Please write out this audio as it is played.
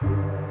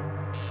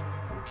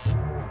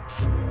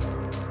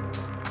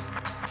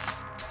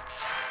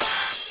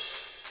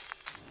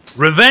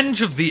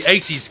Revenge of the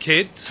 80s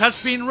Kids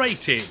has been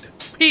rated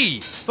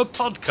P for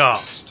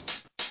podcast.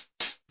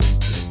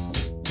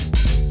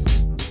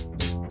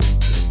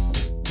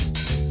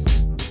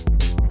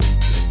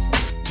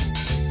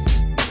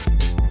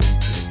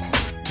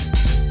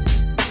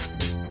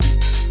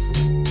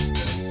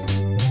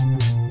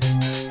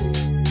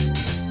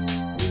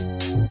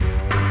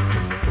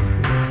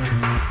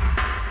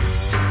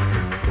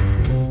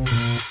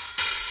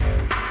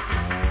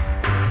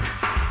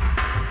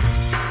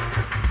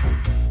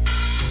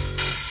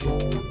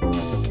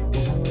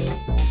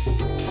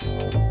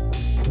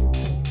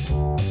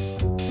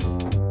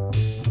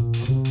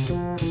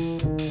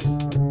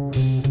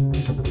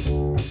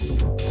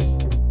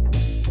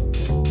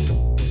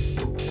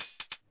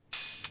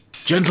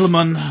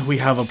 Gentlemen, we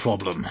have a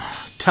problem.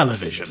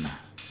 Television.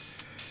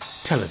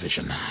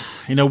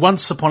 You know,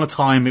 once upon a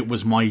time it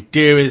was my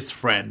dearest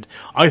friend.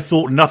 I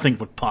thought nothing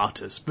would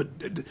part us, but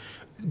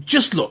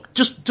just look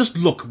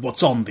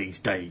what's on these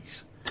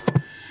days.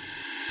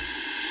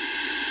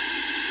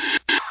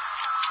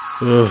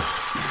 Ugh.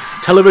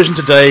 Television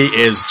today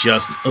is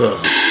just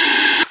ugh.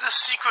 The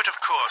secret,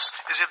 of course,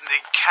 is in the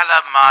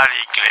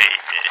calamari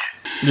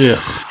gravy.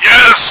 Ugh.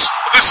 Yes,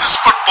 this is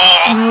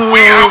football. No. We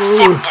have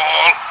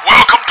football.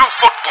 Welcome to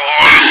football.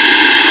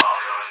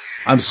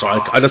 I'm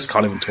sorry, I just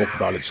can't even talk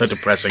about it. It's so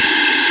depressing. With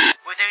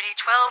only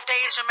 12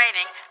 days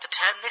remaining to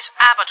turn this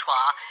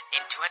abattoir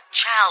into a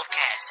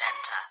childcare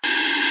centre.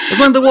 There's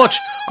nothing to watch.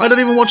 I don't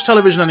even watch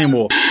television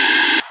anymore.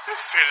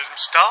 Film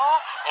star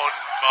on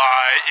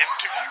my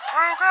interview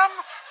program.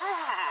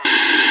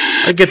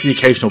 I get the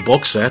occasional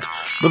box set,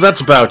 but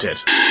that's about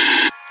it. I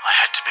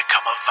had to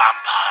become a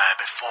vampire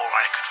before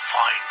I could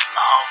find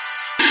love.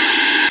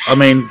 I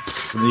mean,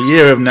 in the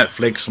year of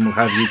Netflix and what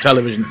have you,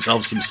 television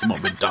itself seems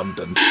somewhat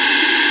redundant.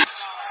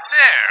 Sir,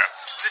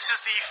 this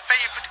is the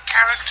favourite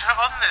character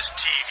on this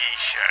TV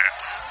show.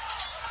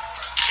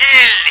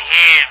 Kill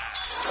him.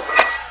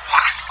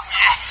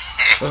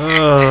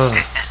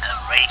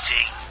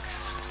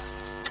 Ratings.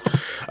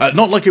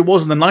 Not like it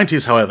was in the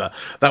 90s, however.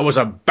 That was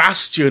a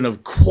bastion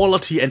of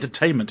quality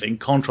entertainment in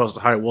contrast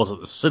to how it was at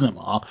the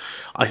cinema.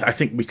 I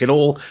think we can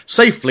all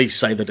safely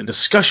say that a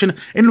discussion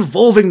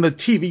involving the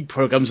TV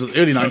programs of the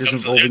early 90s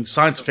involving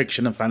science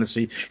fiction and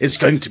fantasy is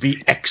going to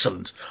be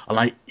excellent. And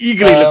I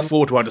eagerly look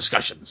forward to our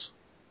discussions.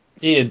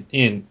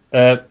 Ian,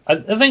 I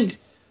think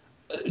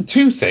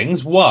two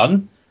things.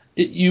 One,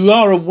 you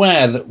are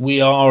aware that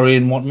we are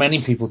in what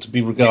many people to be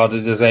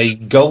regarded as a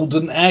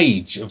golden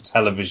age of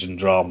television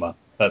drama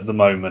at the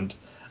moment.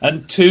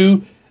 And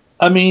two,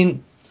 I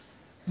mean,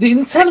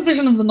 the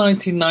television of the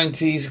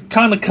 1990s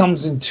kind of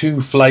comes in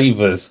two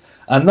flavours,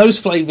 and those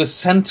flavours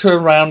centre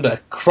around a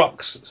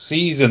crux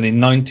season in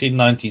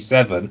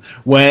 1997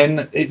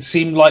 when it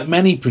seemed like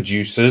many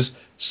producers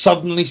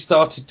suddenly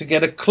started to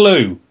get a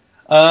clue.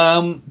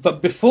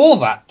 But before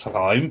that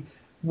time,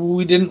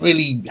 we didn't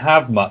really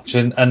have much,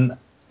 and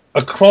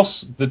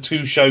across the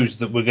two shows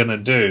that we're going to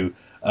do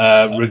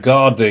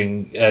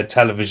regarding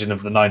television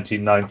of the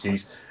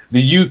 1990s,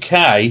 the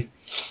UK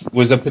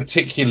was a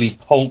particularly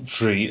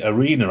paltry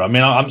arena. I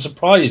mean, I'm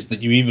surprised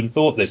that you even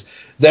thought this.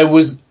 There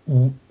was...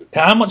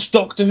 How much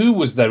Doctor Who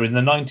was there in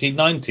the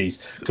 1990s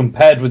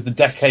compared with the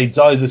decades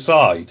either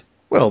side?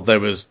 Well,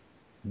 there was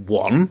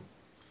one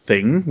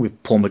thing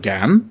with Paul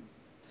McGann.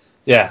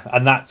 Yeah,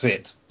 and that's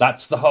it.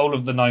 That's the whole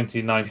of the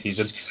 1990s.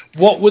 And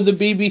what were the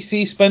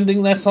BBC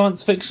spending their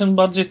science fiction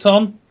budget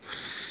on?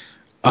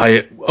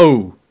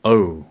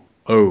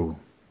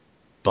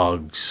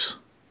 Bugs.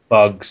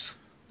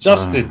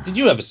 Justin, did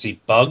you ever see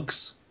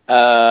Bugs?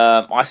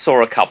 I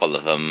saw a couple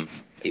of them.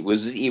 It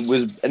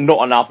was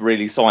not enough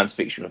really science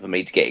fiction for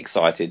me to get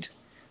excited,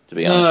 to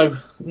be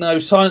honest. No,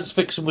 science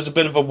fiction was a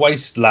bit of a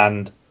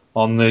wasteland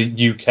on the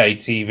UK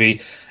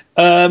TV.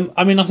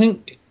 I mean, I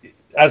think,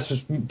 as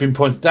has been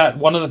pointed out,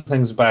 one of the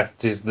things about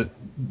it is that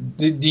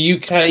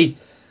the UK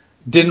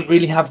didn't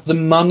really have the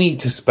money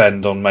to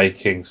spend on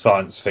making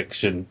science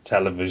fiction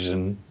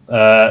television,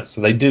 so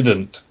they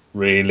didn't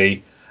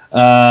really.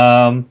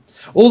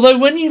 Although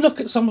when you look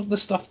at some of the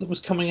stuff that was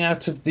coming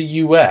out of the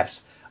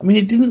US, I mean,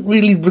 it didn't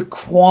really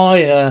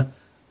require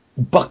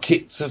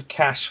buckets of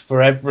cash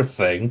for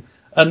everything.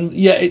 And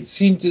yet it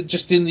seemed that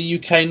just in the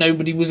UK,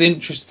 nobody was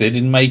interested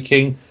in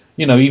making,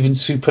 you know, even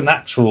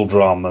supernatural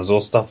dramas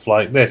or stuff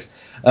like this.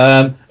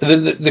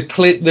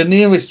 The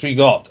nearest we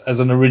got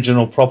as an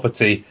original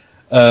property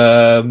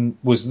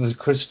was The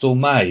Crystal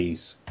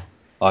Maze,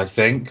 I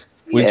think,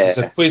 which is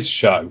a quiz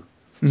show.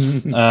 Well,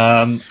 it's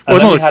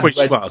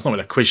not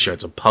really a quiz show,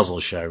 it's a puzzle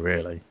show,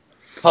 really.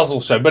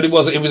 Puzzle show, but it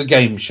was a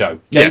game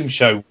show.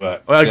 Show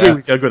work. Well, I agree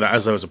with that,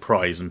 as there was a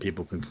prize and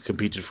people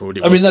competed for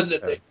it. I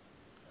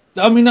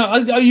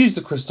use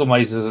The Crystal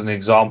Maze as an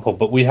example,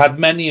 but we had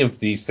many of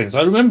these things.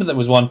 I remember there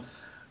was one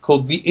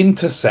called The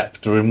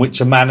Interceptor, in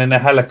which a man in a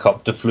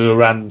helicopter flew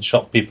around and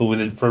shot people with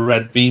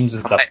infrared beams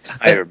and stuff.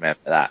 I remember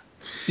that.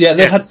 Yeah,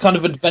 they had kind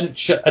of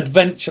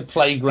adventure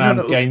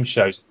playground game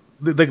shows.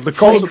 the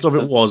concept of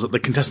it was that the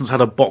contestants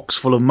had a box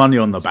full of money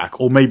on the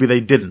back, or maybe they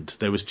didn't.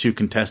 There was 2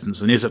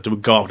 contestants, and the Interceptor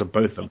would go after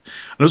both of them.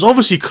 And there was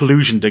obviously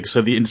collusion dig,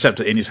 so the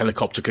Interceptor in his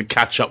helicopter could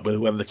catch up with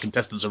whoever the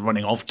contestants are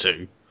running off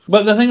to.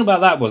 But the thing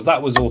about that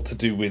was all to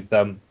do with.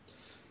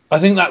 I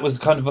think that was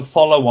kind of a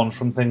follow-on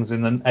from things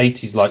in the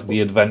 80s, like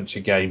the Adventure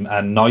Game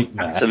and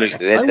Nightmare.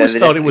 Absolutely. I always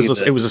thought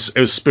it was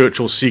a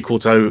spiritual sequel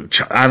to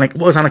what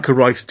was Annika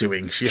Rice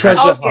doing?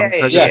 Treasure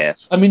Hunt. Yeah.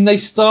 I mean, they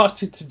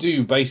started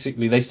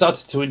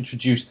to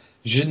introduce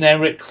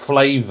generic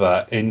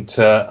flavour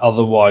into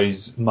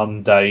otherwise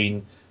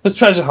mundane. Because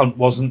Treasure Hunt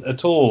wasn't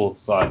at all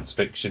science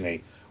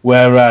fiction-y.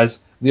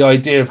 Whereas the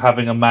idea of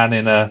having a man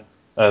in a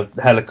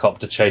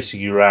helicopter chasing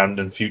you around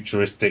and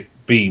futuristic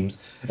beams,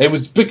 it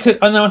was because,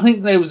 and I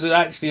think there was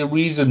actually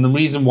the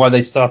reason why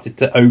they started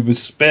to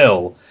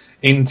overspill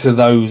into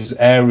those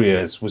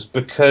areas was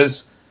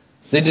because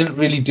they didn't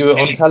really do it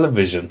on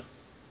television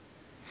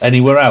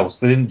anywhere else.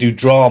 They didn't do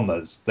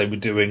dramas. They were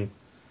doing,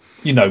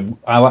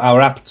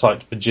 our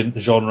appetite for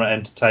genre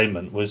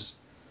entertainment was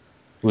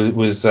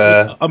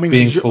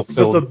being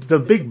fulfilled. The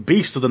big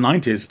beast of the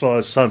 90s, as far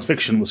as science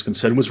fiction was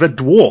concerned, was Red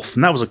Dwarf,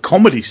 and that was a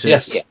comedy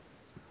series.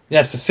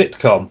 Yes, a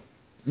sitcom.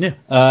 Yeah.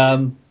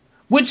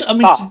 Which, I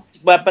mean...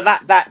 But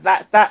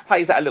that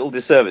plays that a little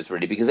disservice,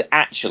 really, because it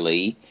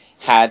actually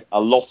had a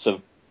lot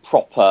of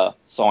proper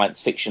science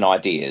fiction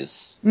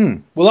ideas.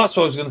 Well, that's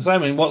what I was going to say. I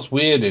mean, what's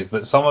weird is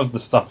that some of the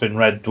stuff in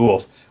Red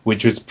Dwarf,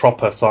 which was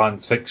proper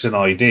science fiction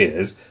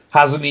ideas,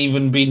 hasn't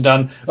even been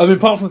done... I mean,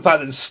 apart from the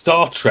fact that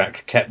Star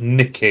Trek kept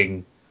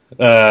nicking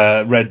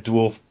Red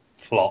Dwarf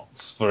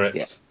plots for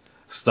its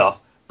stuff.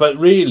 But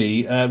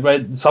really,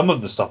 some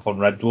of the stuff on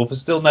Red Dwarf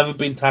has still never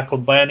been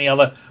tackled by any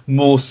other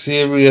more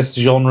serious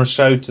genre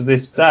show to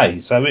this day.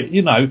 So,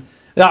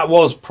 that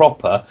was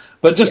proper.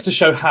 But just to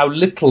show how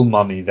little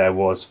money there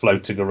was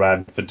floating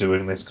around for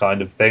doing this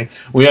kind of thing,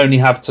 we only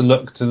have to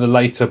look to the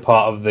later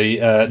part of the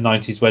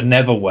 90s where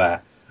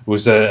Neverwhere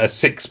was a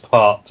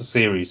 6-part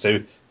series,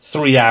 so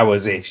 3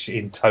 hours-ish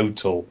in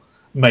total,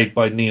 made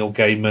by Neil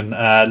Gaiman,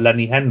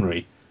 Lenny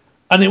Henry.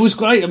 And it was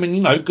great. I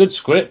mean, good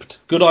script,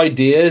 good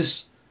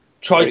ideas.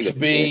 Tried to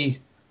be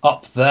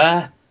up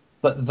there,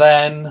 but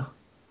then,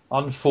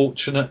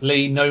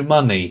 unfortunately, no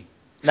money.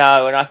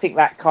 No, and I think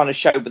that kind of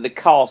showed with the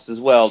cast as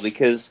well,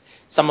 because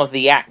some of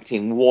the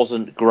acting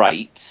wasn't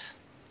great,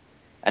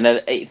 and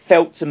it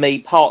felt to me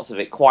parts of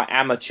it quite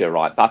amateur,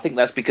 right? But I think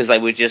that's because they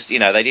were just,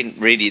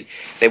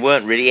 there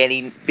weren't really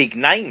any big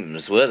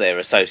names, were there,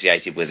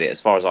 associated with it,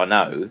 as far as I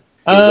know.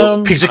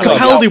 Peter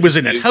Capaldi was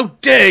in it. How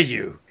dare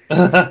you?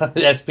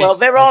 Yes, well,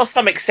 there are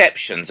some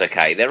exceptions,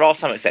 okay? There are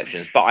some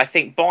exceptions, but I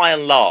think by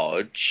and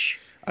large,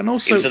 and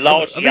also, it was a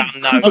largely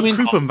unknown.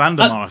 Krupp and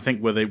Vandermeer, I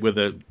think, were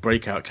the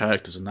breakout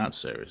characters in that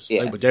series.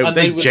 Yes.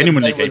 They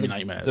genuinely gave me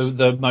nightmares.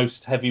 The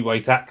most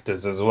heavyweight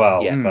actors as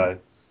well. Yeah. So,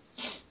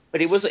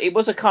 but it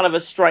was a kind of a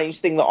strange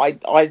thing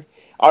that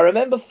I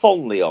remember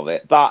fondly of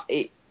it, but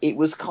it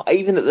was,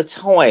 even at the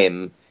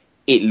time,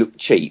 it looked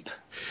cheap.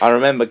 I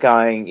remember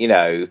going,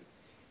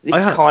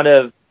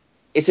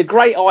 it's a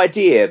great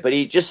idea, but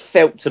it just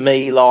felt to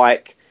me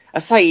like,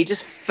 it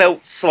just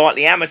felt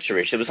slightly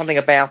amateurish. There was something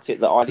about it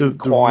that I didn't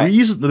quite...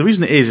 The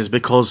reason it is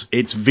because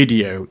it's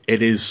video.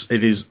 It is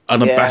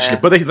unabashedly...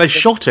 But they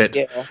shot it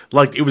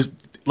like it was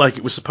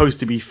supposed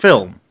to be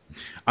film.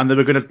 And they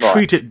were going to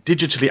treat it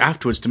digitally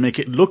afterwards to make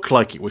it look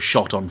like it was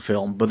shot on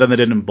film, but then they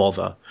didn't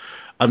bother.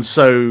 And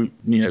so,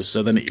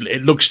 so then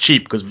it looks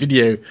cheap because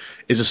video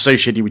is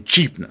associated with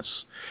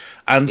cheapness.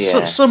 And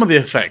some of the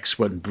effects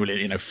weren't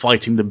brilliant,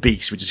 fighting the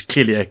beast, which is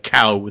clearly a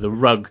cow with a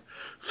rug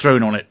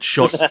thrown on it,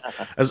 shot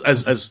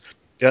as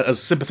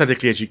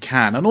sympathetically as you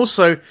can. And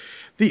also,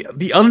 the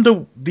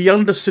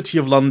undercity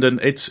of London,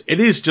 it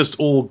is just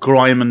all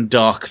grime and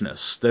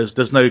darkness.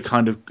 There's no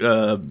kind of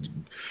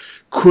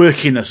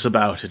quirkiness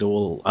about it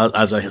all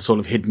as a sort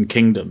of hidden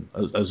kingdom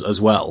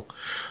as well.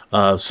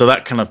 So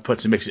that kind of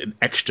makes it an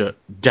extra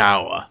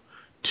dour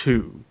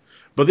too.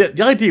 But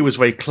the idea was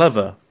very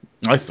clever.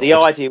 I thought the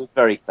idea was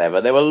very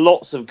clever. There were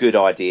lots of good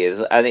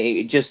ideas, and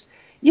it just,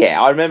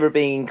 I remember it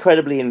being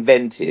incredibly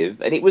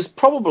inventive, and it was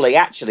probably,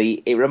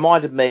 actually, it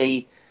reminded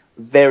me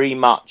very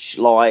much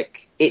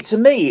like, to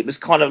me, it was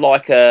kind of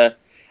like a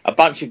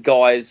bunch of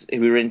guys who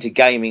were into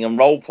gaming and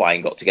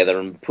role-playing got together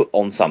and put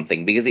on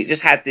something, because it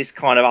just had this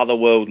kind of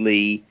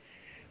otherworldly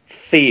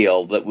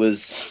feel that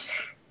was...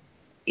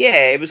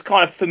 it was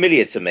kind of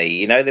familiar to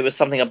me. There was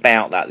something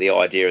about that, the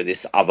idea of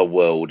this other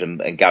world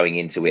and going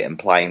into it and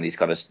playing this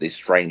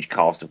strange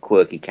cast of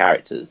quirky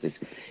characters,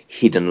 this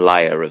hidden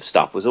layer of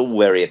stuff was all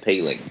very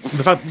appealing.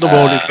 The fact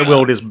that the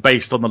world is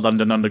based on the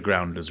London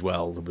Underground as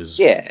well. Was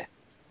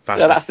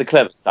that's the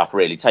clever stuff,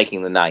 really,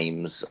 taking the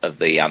names of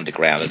the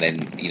Underground and then,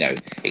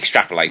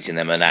 extrapolating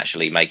them and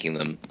actually making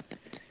them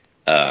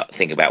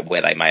think about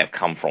where they may have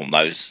come from.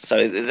 So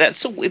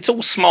it's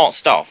all smart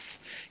stuff.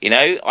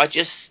 I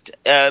just,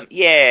 I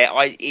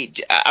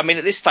mean,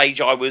 at this stage,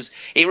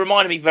 it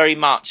reminded me very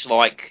much,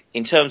 like,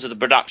 in terms of the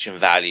production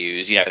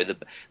values,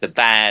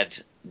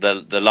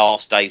 the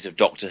last days of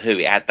Doctor Who,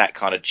 it had that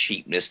kind of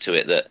cheapness to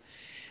it that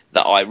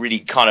that I really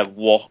kind of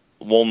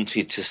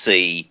wanted to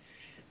see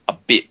a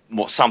bit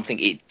more, something.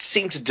 It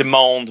seemed to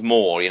demand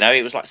more,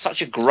 it was like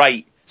such a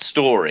great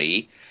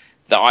story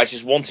that I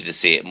just wanted to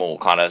see it more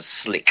kind of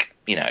slick,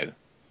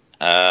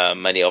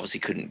 and he obviously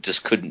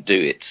couldn't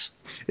do it.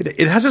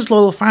 It has its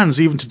loyal fans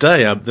even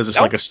today. There's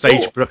just like a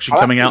stage production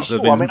coming out.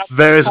 There's been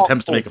various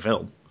attempts to make a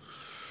film.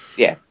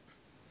 Yeah.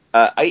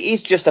 It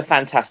is just a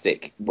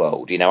fantastic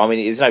world,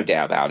 there's no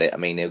doubt about it.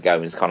 Neil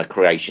Gaiman's kind of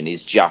creation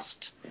is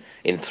just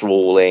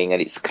enthralling,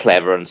 and it's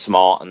clever and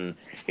smart, and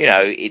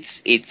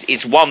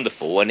it's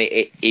wonderful, and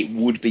it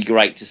would be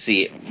great to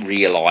see it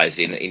realised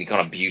in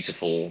kind of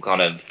beautiful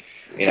kind of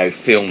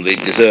film that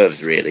it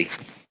deserves, really.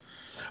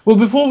 Well,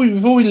 before we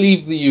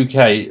leave the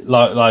UK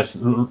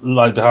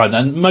like behind,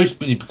 and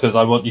mostly because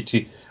I want you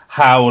to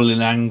howl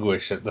in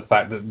anguish at the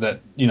fact that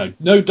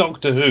no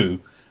Doctor Who,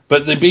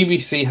 but the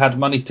BBC had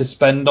money to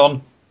spend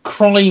on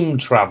Crime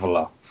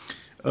Traveller.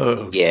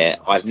 Yeah,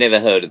 I've never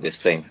heard of this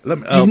thing.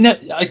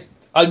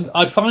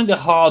 I find it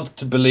hard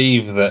to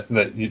believe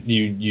that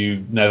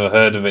you never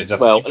heard of it.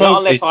 Not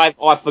unless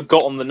I've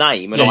forgotten the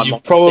name. And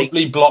you've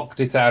probably blocked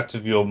it out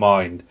of your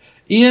mind.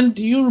 Ian,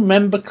 do you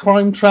remember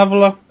Crime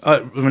Traveller? I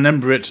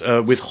remember it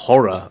with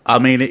horror.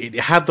 It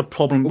had the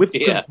problem with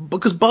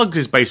because Bugs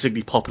is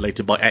basically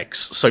populated by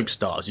ex-soap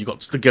stars. You've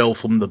got the girl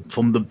from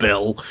the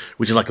Bill,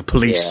 which is like a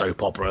police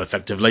soap opera,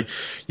 effectively.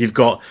 You've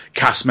got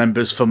cast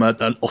members from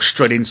an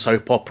Australian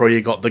soap opera.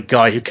 You've got the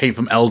guy who came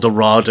from El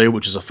Dorado,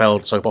 which is a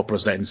failed soap opera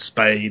set in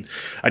Spain.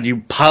 And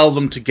you pile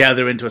them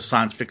together into a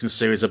science fiction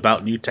series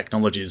about new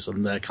technologies,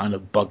 and they're kind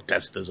of bug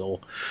testers or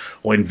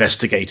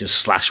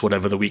investigators /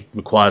 whatever the week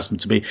requires them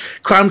to be.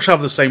 Crime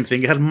Traveller, the same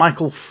thing. It had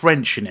Michael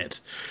French in it,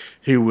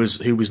 who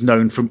was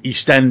known from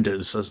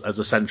EastEnders as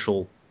a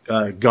central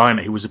guy in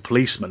it, who was a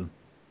policeman,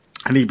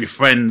 and he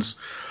befriends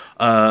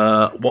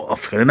I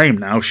forget her name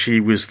now. She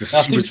was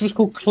she was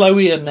called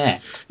Chloe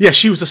Annette. Yeah,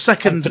 she was the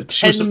second. And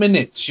for 10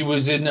 minutes, she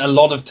was in a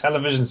lot of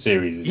television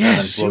series.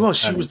 Yes, she was.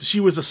 She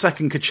was the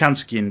second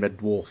Kachansky in Red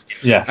Dwarf.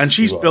 Yes, and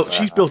she's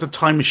built a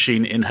time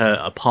machine in her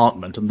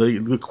apartment, and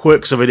the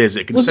quirks of it is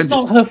it can send.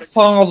 Was it not her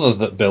father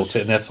that built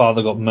it, and her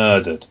father got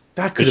murdered?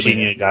 That could have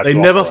been. They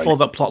never followed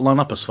that plot line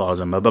up, as far as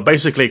I remember. But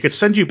basically, it could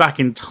send you back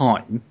in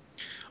time.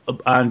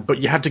 But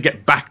you had to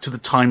get back to the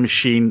time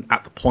machine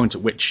at the point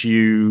at which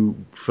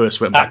you first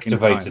went back in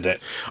time. Activated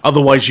it.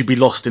 Otherwise, you'd be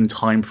lost in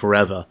time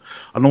forever.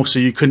 And also,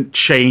 you couldn't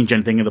change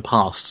anything in the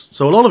past.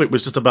 So a lot of it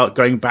was just about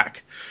going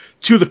back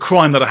to the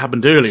crime that had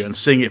happened earlier and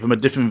seeing it from a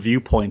different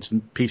viewpoint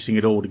and piecing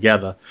it all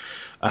together.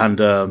 And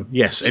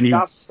yes, it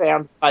does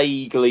sound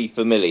vaguely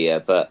familiar,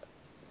 but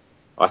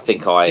I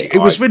think It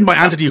was written by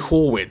Anthony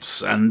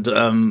Horwitz, and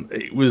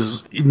it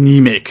was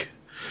anemic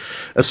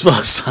as far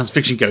as science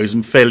fiction goes,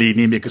 and fairly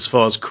anemic as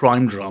far as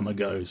crime drama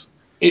goes.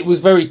 It was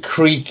very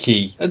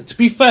creaky. And to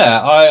be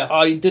fair,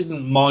 I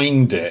didn't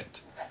mind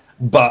it,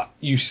 but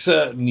you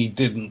certainly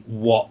didn't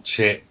watch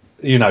it,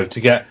 to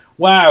get,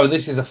 wow,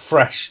 this is a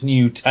fresh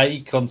new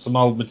take on some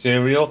old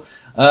material.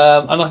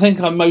 And I think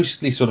I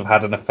mostly sort of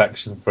had an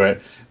affection for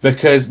it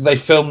because they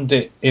filmed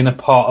it in a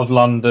part of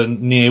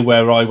London near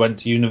where I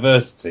went to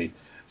university.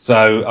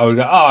 So I would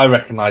go, I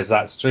recognise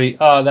that street.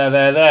 Oh, they're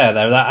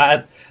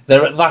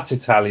they're at that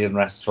Italian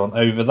restaurant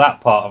over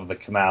that part of the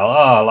canal.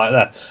 Oh, like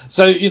that.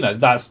 So,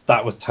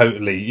 that was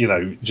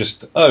totally,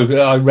 just,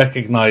 I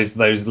recognise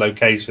those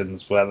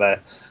locations where they're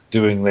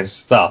doing this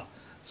stuff.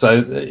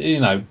 So,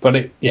 but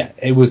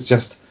it was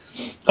just,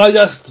 I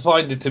just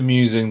find it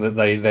amusing that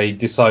they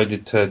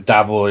decided to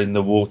dabble in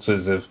the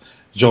waters of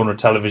genre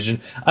television.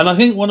 And I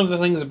think one of the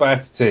things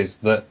about it is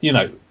that,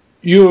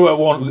 you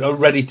are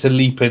ready to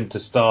leap into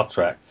Star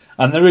Trek.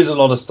 And there is a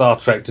lot of Star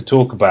Trek to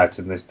talk about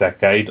in this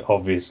decade,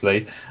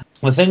 obviously.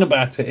 The thing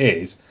about it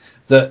is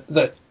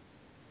that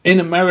in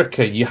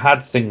America you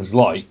had things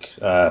like,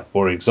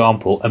 for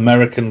example,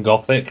 American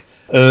Gothic,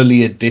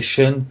 Early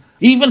Edition,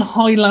 even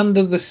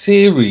Highlander the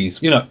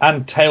series,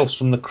 and Tales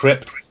from the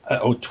Crypt,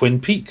 or Twin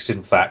Peaks,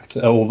 in fact,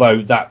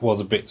 although that was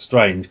a bit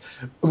strange,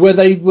 where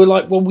they were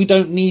like, well, we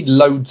don't need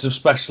loads of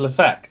special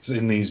effects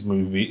in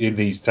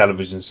these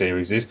television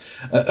series.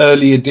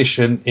 Early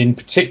Edition, in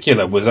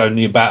particular, was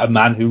only about a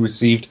man who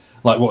received,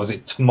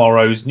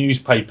 tomorrow's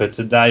newspaper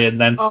today, and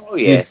then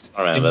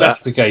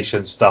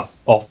investigation stuff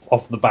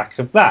off the back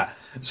of that.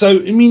 So,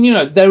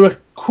 there are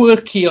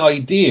quirky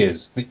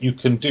ideas that you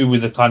can do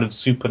with a kind of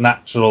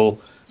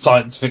supernatural,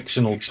 science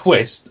fictional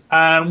twist,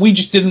 and we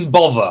just didn't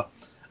bother.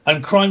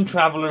 And Crime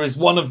Traveller is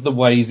one of the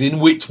ways in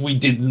which we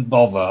didn't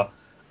bother.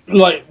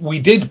 We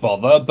did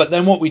bother, but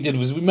then what we did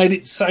was we made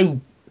it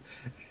so...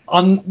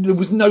 there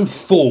was no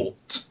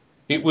thought.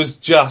 It was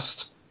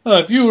just,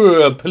 if you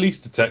were a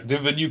police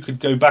detective and you could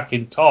go back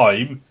in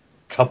time,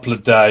 a couple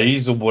of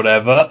days or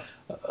whatever,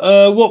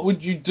 what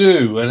would you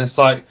do? And it's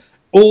like,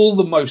 all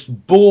the most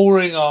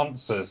boring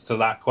answers to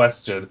that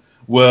question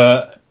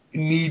were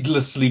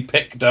needlessly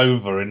picked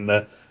over in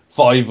the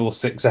 5 or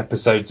 6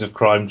 episodes of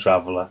Crime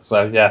Traveller.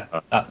 So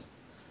yeah,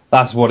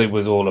 that's what it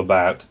was all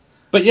about.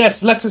 But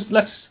yes, let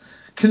us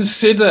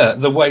consider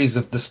the ways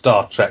of the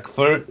Star Trek.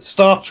 For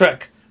Star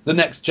Trek The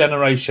Next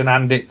Generation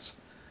and its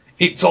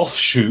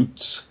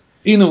offshoots,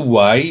 in a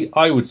way,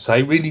 I would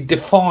say, really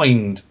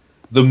defined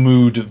the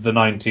mood of the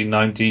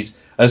 1990s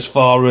as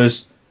far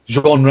as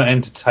genre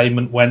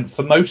entertainment went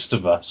for most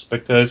of us,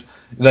 because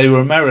they were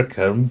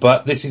American,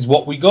 but this is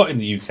what we got in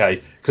the UK,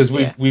 because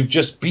we've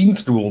just been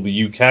through all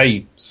the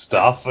UK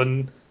stuff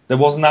and there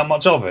wasn't that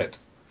much of it.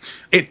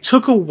 It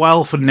took a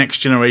while for Next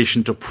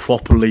Generation to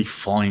properly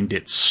find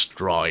its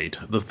stride.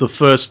 The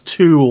first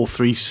 2 or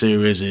 3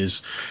 series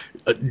is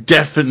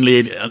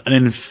definitely an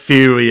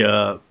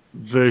inferior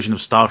version of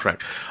Star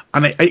Trek,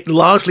 and it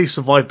largely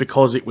survived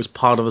because it was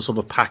part of a sort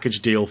of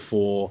package deal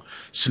for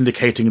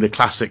syndicating the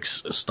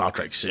classics Star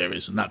Trek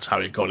series, and that's how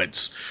it got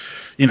its,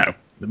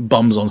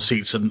 bums on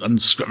seats and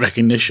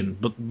recognition.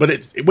 But when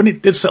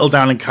it did settle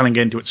down and kind of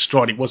get into its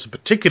stride, it was a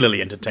particularly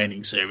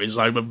entertaining series.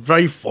 I have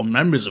very fond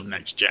memories of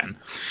Next Gen.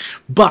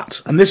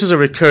 But, and this is a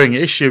recurring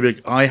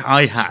issue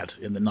I had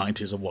in the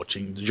 90s of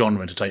watching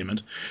genre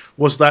entertainment,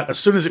 was that as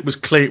soon as it was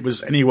clear it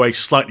was anyway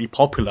slightly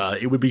popular,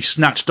 it would be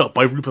snatched up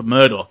by Rupert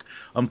Murdoch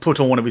and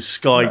put on one of his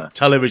Sky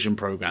television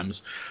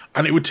programs.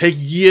 And it would take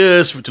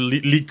years for it to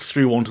leak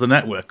through onto the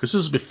network, because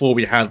this is before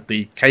we had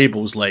the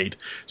cables laid,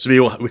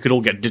 so we could all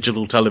get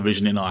digital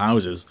television in our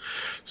houses.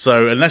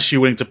 So unless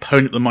you're willing to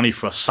pony up the money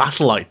for a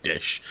satellite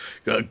dish,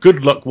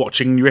 good luck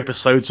watching new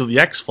episodes of the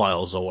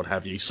X-Files or what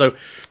have you. So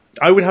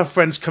I would have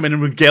friends come in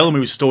and regale me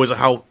with stories of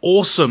how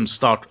awesome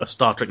Star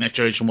Trek Next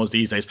Generation was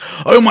these days.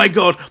 Oh my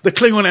god, the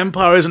Klingon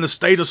Empire is in a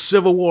state of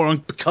civil war,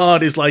 and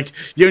Picard is like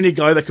the only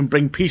guy that can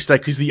bring peace there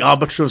because he's the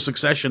arbiter of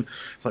succession.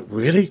 It's like,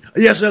 really?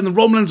 Yes, and the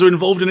Romulans are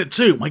involved in it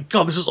too. My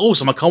god, this is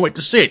awesome. I can't wait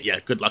to see it. Yeah,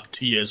 good luck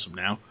 2 years from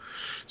now.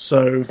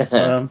 So,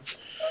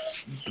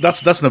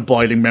 that's an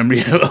abiding memory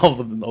of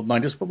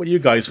 90s. What about you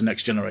guys for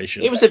Next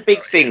Generation? It was a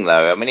big thing,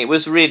 though. I mean, it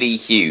was really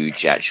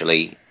huge,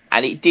 actually.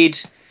 And it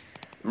did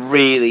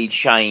really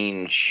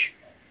change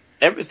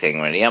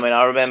everything, really. I mean,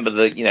 I remember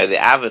the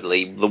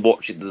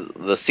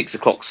 6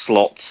 o'clock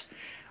slot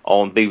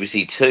on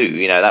BBC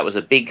Two. That was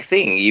a big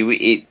thing.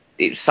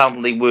 It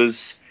suddenly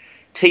was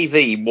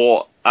TV.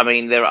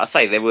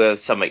 There were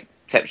some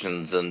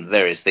exceptions and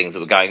various things that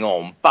were going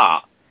on,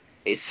 but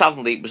it was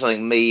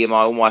something me and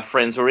all my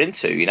friends were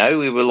into.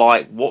 We were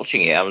like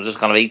watching it. I was just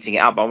kind of eating it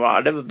up.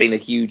 I've never been a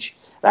huge.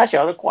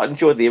 Actually, I quite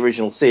enjoyed the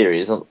original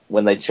series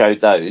when they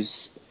showed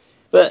those.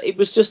 But it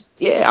was just,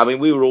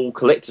 we were all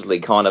collectively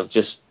kind of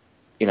just,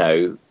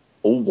 all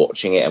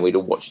watching it, and we'd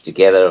all watch it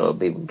together, or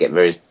people get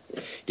various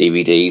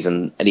DVDs,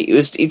 and it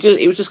was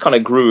just kind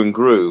of grew and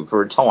grew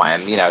for a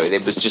time.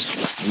 It was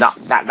just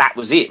that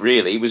was it,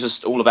 really. It was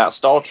just all about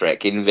Star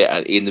Trek in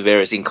the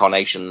various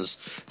incarnations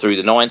through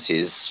the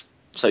 90s.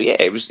 So yeah,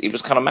 it was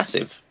kind of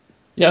massive.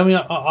 Yeah, I mean,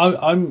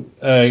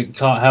 I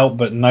can't help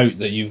but note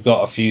that you've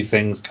got a few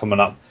things coming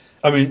up.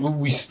 I mean,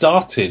 we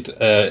started,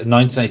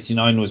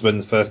 1989 was when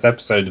the first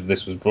episode of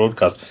this was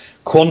broadcast.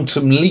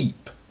 Quantum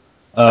Leap.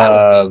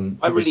 I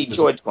really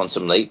enjoyed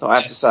Quantum Leap, I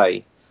have to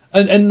say.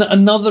 And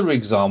another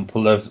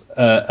example of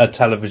a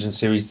television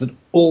series that,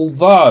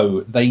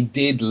 although they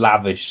did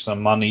lavish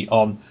some money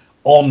on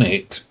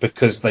it,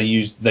 because they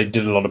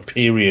did a lot of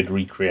period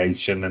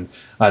recreation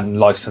and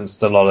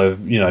licensed a lot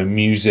of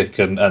music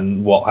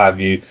and what have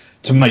you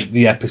to make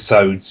the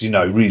episodes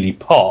really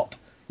pop.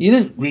 You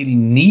didn't really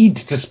need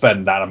to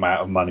spend that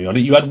amount of money on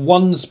it. You had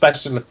one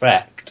special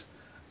effect,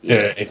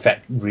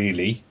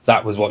 really.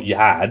 That was what you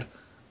had.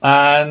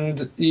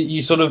 And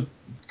you sort of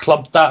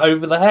clubbed that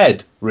over the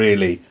head,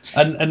 really.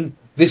 And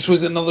this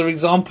was another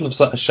example of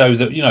a show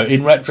that,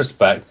 in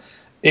retrospect,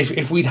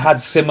 if we'd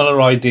had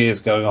similar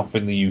ideas going off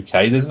in the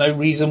UK, there's no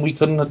reason we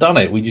couldn't have done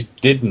it. We just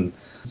didn't.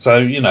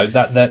 So,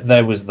 that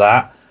there was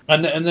that.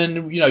 And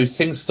then,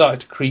 things started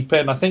to creep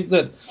in. I think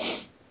that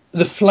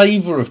the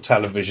flavour of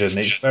television,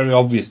 it's very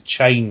obvious,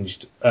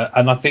 changed,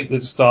 and I think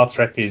that Star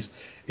Trek is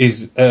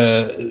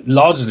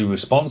largely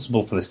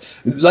responsible for this.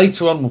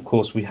 Later on, of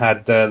course, we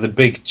had the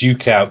big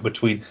duke out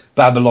between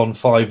Babylon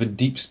 5 and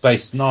Deep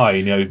Space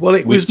Nine. Well,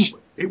 it was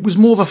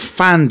more of a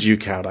fan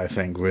duke out, I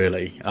think,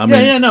 really.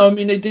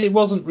 It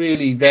wasn't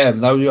really them,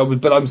 though.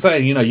 But I'm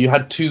saying, you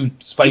had two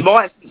space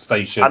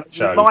station shows.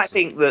 You might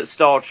think that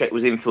Star Trek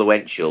was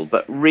influential,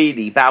 but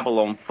really,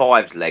 Babylon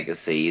 5's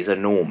legacy is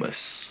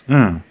enormous.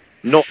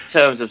 Not in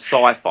terms of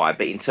sci-fi,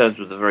 but in terms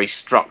of the very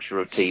structure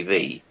of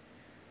TV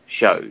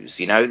shows.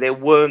 There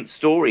weren't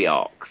story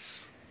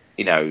arcs.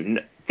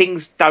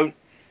 Things don't.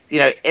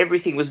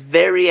 Everything was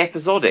very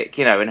episodic.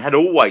 And had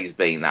always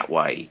been that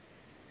way.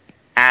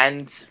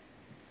 And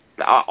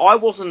I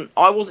wasn't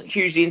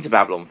hugely into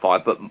Babylon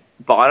 5, but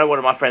I know one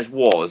of my friends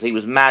was. He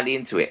was madly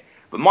into it.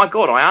 But my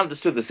God, I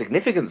understood the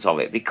significance of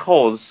it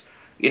because.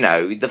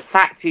 The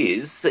fact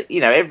is that,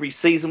 every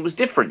season was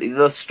different.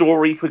 The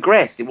story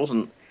progressed. It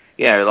wasn't.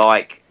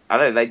 I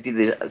know they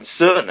did a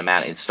certain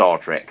amount in Star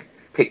Trek,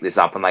 picked this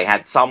up, and they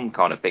had some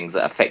kind of things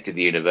that affected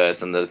the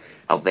universe and the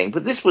whole thing.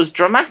 But this was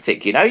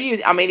dramatic,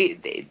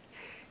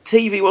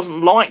 TV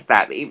wasn't like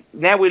that.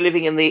 Now we're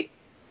living in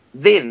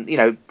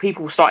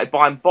people started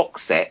buying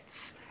box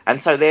sets,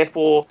 and so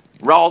therefore,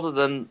 rather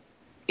than,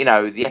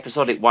 the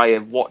episodic way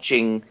of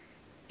watching,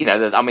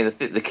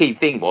 the key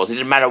thing was it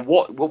didn't matter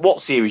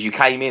what series you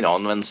came in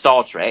on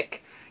Star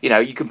Trek,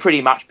 you could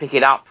pretty much pick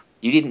it up.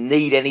 You didn't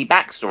need any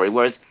backstory.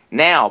 Whereas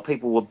now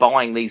people were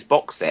buying these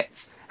box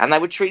sets and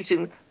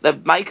the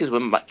makers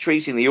were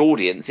treating the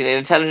audience in an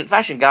intelligent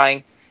fashion,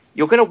 going,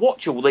 you're going to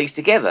watch all these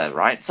together,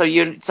 right? So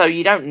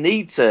you don't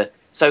need to.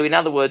 So in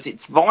other words,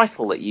 it's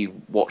vital that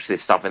you watch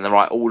this stuff in the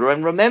right order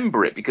and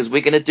remember it, because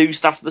we're going to do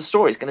stuff to the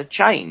story. It's going to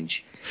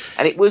change,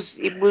 and it was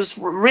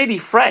really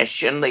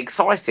fresh and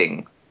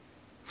exciting.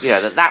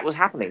 That was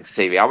happening to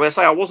TV. I will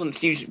say I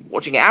wasn't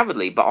watching it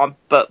avidly,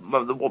 but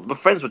my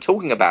friends were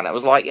talking about it. I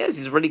was like, yeah, this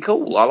is really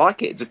cool. I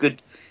like it. It's a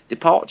good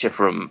departure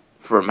from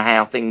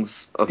how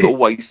things have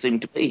always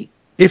seemed to be.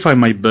 If I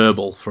may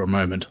burble for a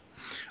moment.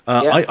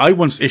 Yeah. I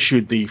once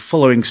issued the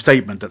following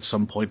statement at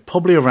some point,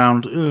 probably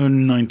around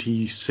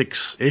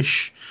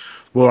 96-ish,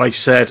 where I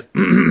said,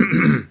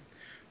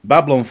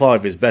 Babylon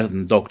 5 is better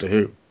than Doctor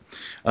Who.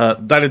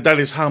 That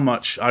is how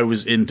much I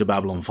was into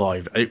Babylon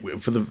 5. It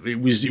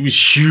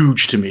was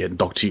huge to me, and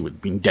Doctor Who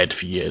had been dead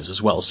for years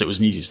as well, so it was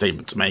an easy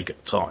statement to make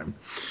at the time.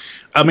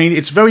 I mean,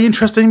 it's very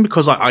interesting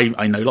because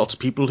I know lots of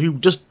people who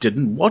just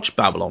didn't watch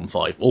Babylon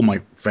 5. All my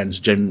friends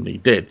generally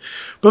did.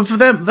 But for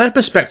them, their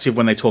perspective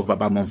when they talk about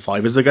Babylon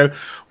 5 is they go,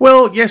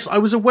 well, yes, I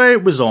was aware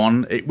it was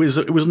on. It was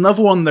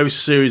another one of those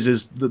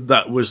series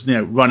that was,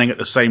 running at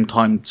the same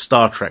time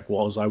Star Trek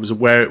was. I was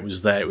aware it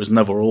was there. It was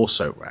never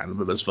also ran.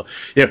 But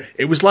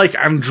it was like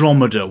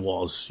Andromeda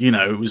was.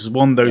 It was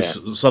one of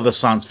those other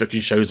science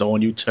fiction shows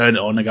on. You turn it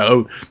on and go,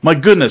 oh, my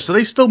goodness, are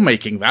they still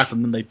making that?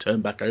 And then they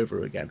turn back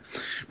over again.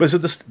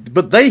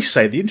 But they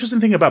say the interesting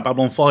thing about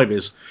Babylon 5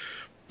 is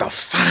the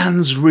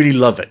fans really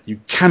love it. You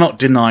cannot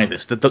deny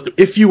this. That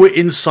if you were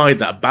inside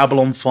that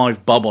Babylon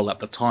 5 bubble at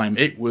the time,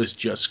 it was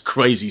just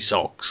crazy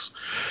socks.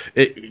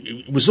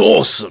 It was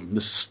awesome.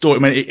 The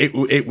story,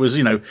 it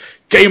was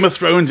Game of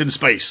Thrones in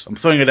space. I'm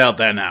throwing it out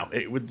there now.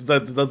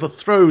 The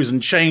throws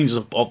and changes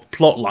of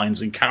plot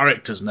lines and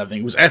characters and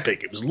everything. It was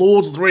epic. It was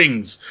Lords of the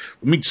Rings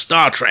meet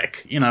Star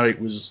Trek. It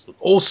was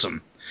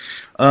awesome.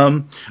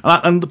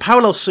 And the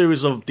parallel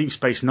series of Deep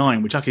Space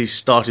Nine, which actually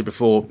started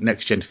before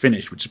Next Gen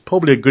finished, which is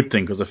probably a good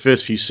thing because the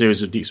first few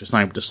series of Deep Space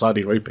Nine were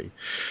decidedly ropey.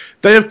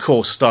 They, of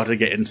course, started to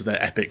get into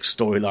their epic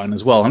storyline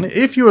as well. And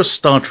if you're a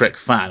Star Trek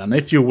fan, and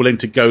if you're willing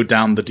to go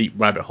down the deep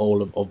rabbit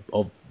hole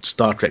of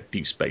Star Trek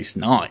Deep Space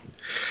Nine,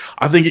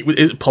 I think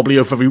it's probably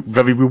a very,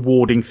 very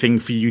rewarding thing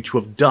for you to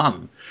have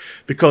done,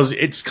 because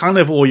it's kind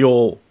of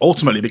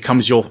ultimately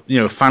becomes your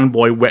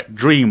fanboy wet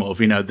dream of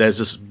there's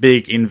this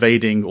big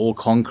invading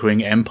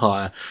all-conquering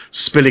empire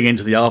spilling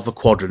into the Alpha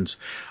Quadrant,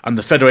 and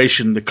the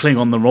Federation, the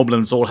Klingon, the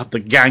Romulans all have to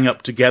gang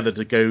up together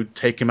to go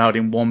take him out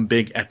in one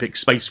big epic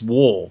space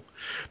war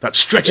that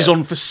stretches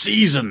on for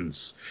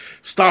seasons.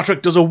 Star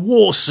Trek does a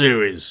war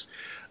series,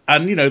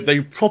 and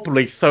they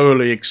properly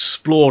thoroughly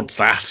explored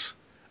that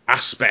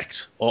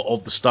aspect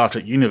of the Star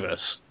Trek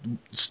universe.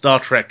 Star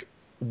Trek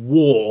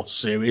War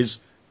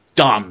series,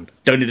 done.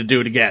 Don't need to do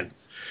it again.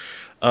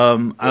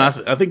 And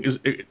I think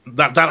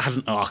that had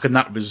an arc, and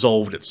that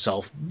resolved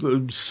itself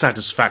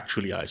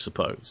satisfactorily, I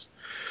suppose.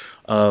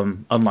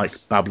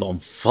 Unlike Babylon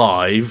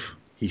 5,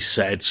 he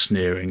said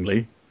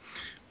sneeringly.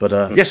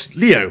 But yes,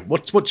 Leo,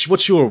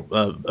 what's your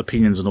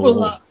opinions on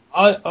all that?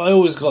 I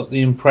always got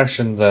the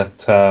impression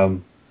that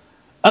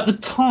at the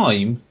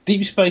time,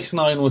 Deep Space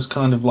Nine was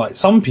kind of like,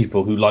 some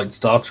people who liked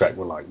Star Trek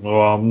were like,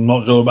 "Oh, I'm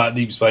not sure about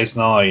Deep Space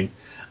Nine."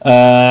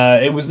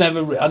 It was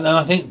never, and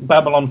I think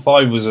Babylon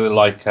 5 was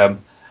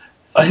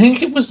I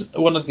think it was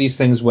one of these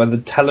things where the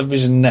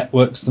television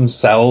networks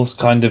themselves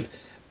kind of,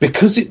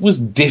 because it was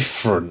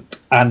different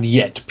and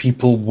yet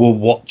people were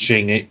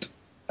watching it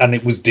and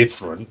it was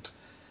different,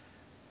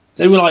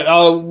 they were like,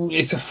 oh,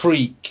 it's a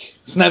freak.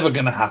 It's never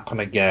going to happen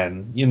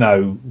again.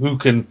 Who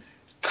can...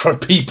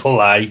 People,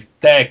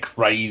 they're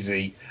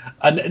crazy.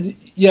 And,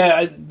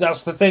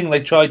 that's the thing. They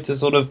tried to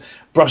sort of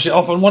brush it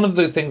off. And one of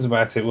the things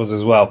about it was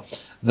as well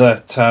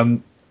that...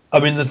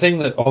 the thing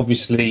that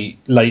obviously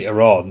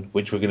later on,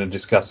 which we're going to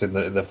discuss in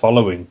the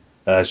following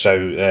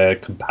show,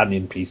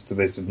 companion piece to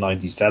this of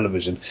 90s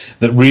television,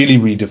 that really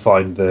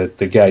redefined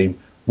the game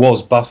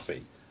was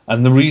Buffy.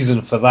 And the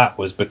reason for that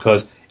was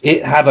because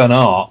it had an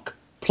arc,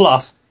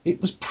 plus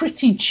it was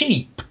pretty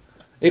cheap.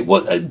 It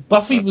was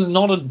Buffy was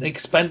not an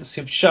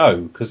expensive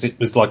show because it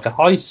was like a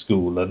high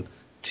school and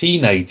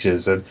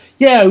teenagers, and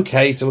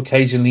so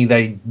occasionally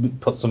they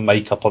put some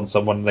makeup on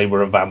someone and they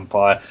were a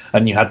vampire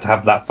and you had to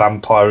have that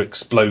vampire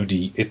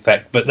explodey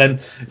effect, but then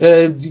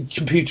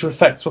computer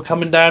effects were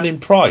coming down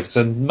in price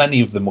and many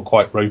of them were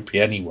quite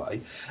ropey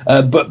anyway,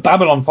 but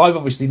Babylon 5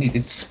 obviously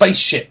needed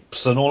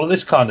spaceships and all of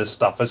this kind of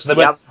stuff, and so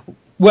they went,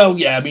 well,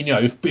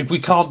 if we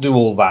can't do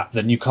all that,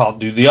 then you can't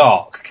do the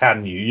arc,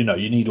 can you?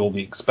 You need all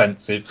the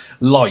expensive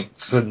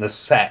lights and the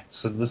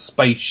sets and the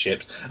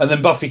spaceships. And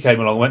then Buffy came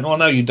along and went, well,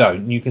 no, you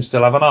don't. You can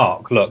still have an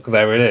arc. Look,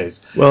 there it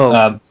is.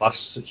 Well,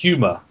 plus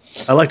humour.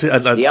 I like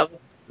to...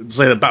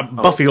 say that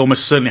Buffy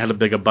almost certainly had a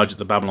bigger budget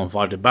than Babylon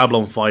 5 did.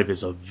 Babylon 5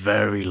 is a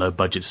very low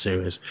budget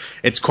series.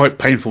 It's quite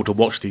painful to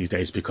watch these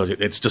days because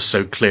it's just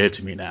so clear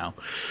to me now.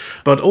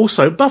 But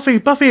also,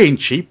 Buffy ain't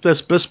cheap.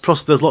 There's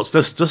quite a lot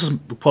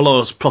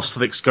of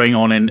prosthetics going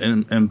on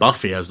in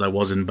Buffy as there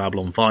was in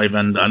Babylon 5,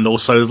 and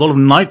also there's a lot of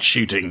night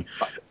shooting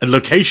and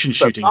location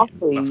shooting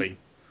in Buffy.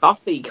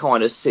 Buffy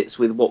kind of sits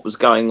with what was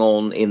going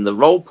on in the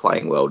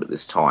role-playing world at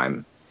this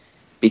time,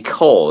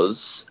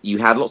 because you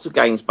had lots of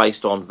games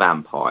based on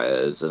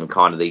vampires and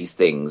kind of these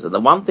things. And the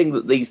one thing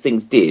that these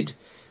things did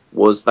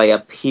was they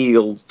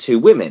appealed to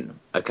women,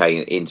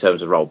 okay, in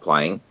terms of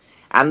role-playing.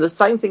 And the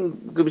same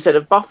thing could be said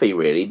of Buffy,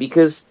 really,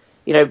 because,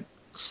 you know,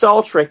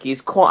 Star Trek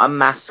is quite a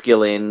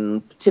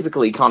masculine,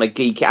 typically kind of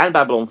geek, and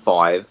Babylon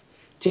 5,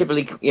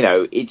 typically, you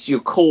know, it's your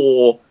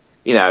core,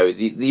 you know,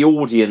 the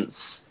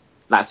audience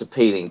that's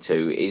appealing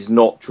to is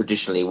not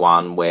traditionally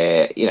one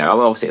where, you know,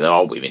 obviously there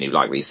are women who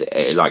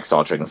like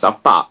Star Trek and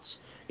stuff, but,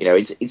 you know,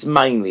 it's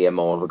mainly a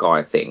more of a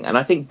guy thing. And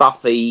I think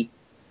Buffy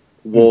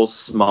was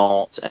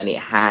smart, and it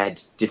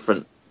had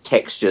different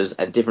textures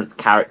and different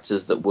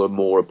characters that were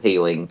more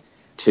appealing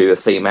to a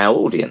female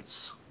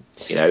audience.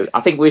 You know, I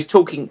think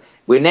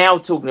we're now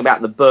talking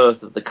about the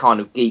birth of the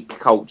kind of geek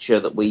culture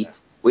that we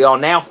are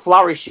now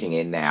flourishing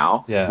in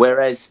now,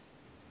 whereas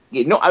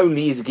not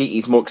only is geek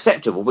is more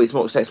acceptable, but it's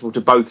more acceptable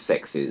to both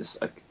sexes.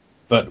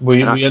 But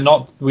we are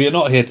not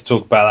here to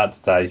talk about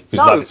that today.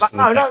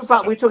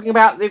 But we're talking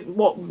about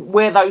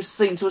where those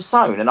seeds were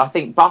sown, and I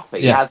think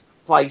Buffy has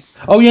a place.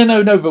 Oh yeah,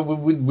 no, but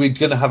we're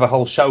going to have a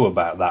whole show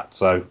about that,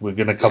 so we're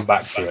going to come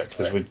back to it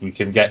because we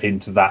can get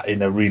into that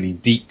in a really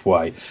deep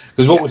way.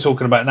 Because what we're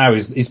talking about now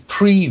is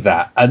pre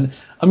that, and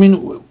I mean,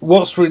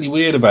 what's really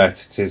weird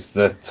about it is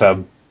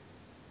that.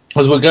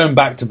 As we're going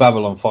back to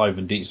Babylon 5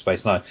 and Deep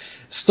Space Nine,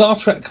 Star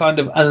Trek kind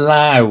of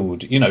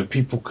allowed, you know,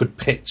 people could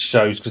pitch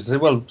shows because they said,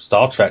 well,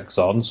 Star Trek's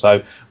on,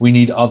 so we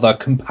need other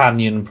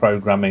companion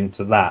programming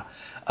to that.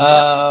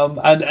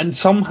 And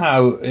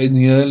somehow in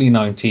the early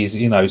 90s,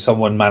 you know,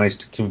 someone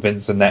managed to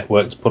convince a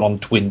network to put on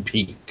Twin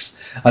Peaks.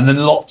 And then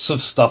lots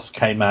of stuff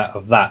came out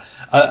of that.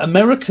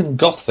 American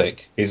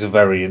Gothic is a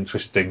very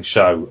interesting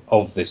show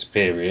of this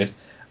period.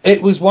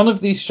 It was one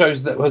of these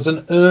shows that was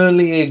an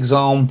early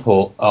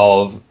example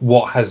of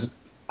what has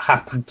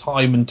happened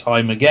time and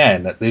time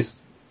again at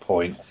this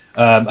point.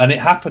 And it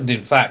happened,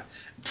 in fact,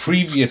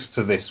 previous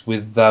to this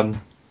with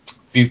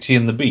Beauty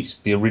and the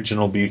Beast, the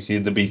original Beauty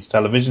and the Beast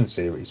television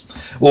series.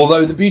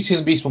 Although the Beauty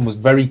and the Beast one was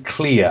very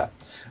clear,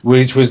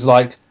 which was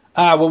like,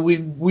 we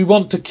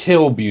want to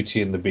kill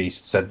Beauty and the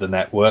Beast, said the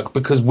network,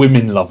 because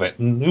women love it.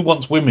 And who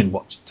wants women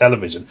watching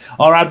television?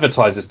 Our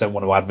advertisers don't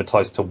want to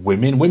advertise to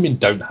women. Women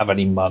don't have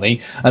any money.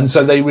 And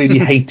so they really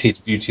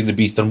hated Beauty and the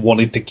Beast and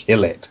wanted to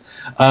kill it.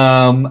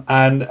 And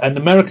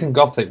American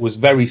Gothic was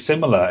very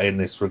similar in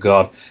this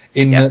regard,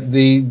 in that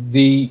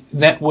the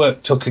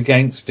network took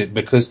against it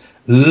because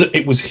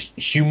it was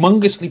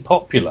humongously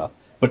popular,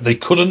 but they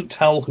couldn't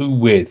tell who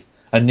with.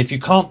 And if you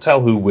can't tell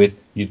who with,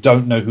 you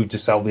don't know who to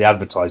sell the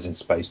advertising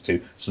space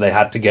to. So they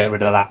had to get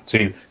rid of that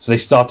too. So they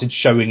started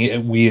showing it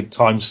at weird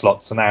time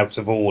slots and out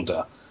of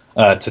order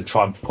to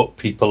try and put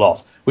people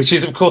off. Which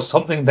is, of course,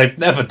 something they've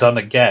never done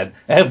again,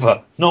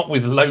 ever. Not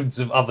with loads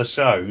of other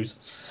shows.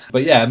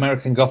 But yeah,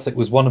 American Gothic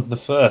was one of the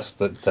first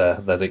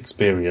that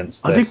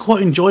experienced this. I did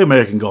quite enjoy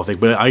American Gothic,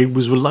 but I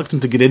was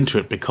reluctant to get into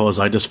it because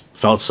I just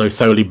felt so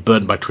thoroughly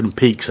burnt by Twin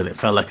Peaks, and it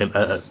felt like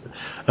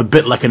a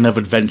bit like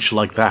another adventure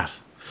like that.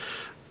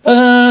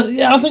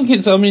 I think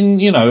it's, I mean,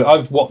 you know,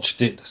 I've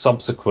watched it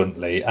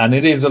subsequently, and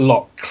it is a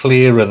lot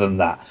clearer than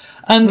that.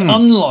 And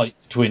unlike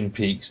Twin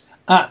Peaks,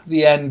 at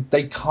the end,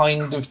 they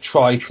kind of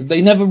try to,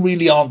 they never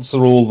really answer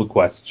all the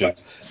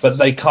questions, but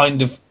they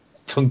kind of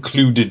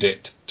concluded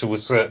it to a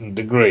certain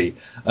degree,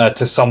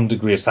 to some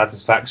degree of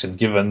satisfaction,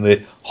 given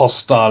the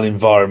hostile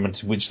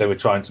environment in which they were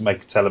trying to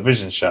make a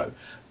television show.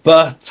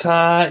 But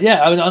I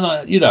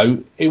mean, you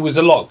know, it was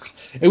a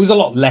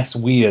lot less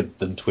weird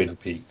than Twin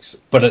Peaks,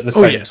 but at the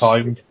same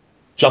time,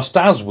 just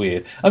as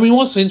weird. I mean,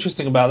 what's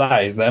interesting about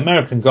that is that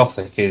American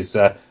Gothic is,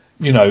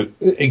 you know,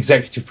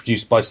 executive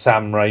produced by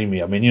Sam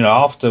Raimi. I mean, you know,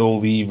 after all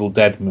the Evil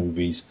Dead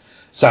movies,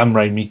 Sam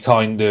Raimi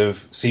kind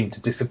of seemed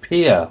to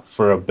disappear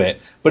for a bit,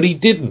 but he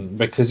didn't,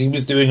 because he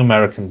was doing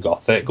American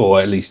Gothic,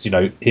 or at least, you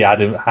know, he had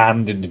a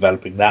hand in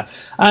developing that,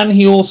 and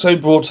he also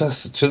brought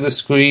us to the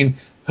screen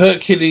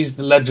Hercules,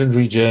 The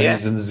Legendary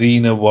Journeys, and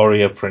Xena,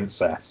 Warrior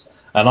Princess.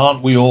 And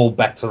aren't we all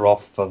better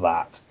off for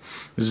that?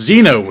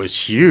 Xena was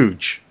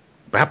huge.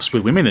 Perhaps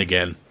with women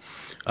again.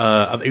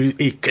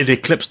 It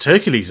eclipsed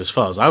Hercules as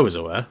far as I was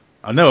aware.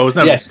 I know I was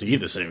never to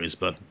either series,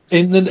 but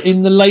in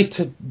the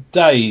later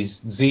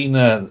days,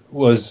 Xena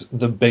was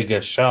the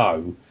bigger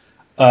show,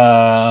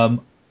 and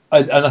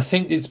I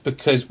think it's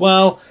because,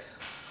 well,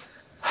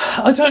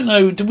 I don't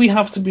know. Do we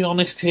have to be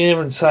honest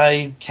here and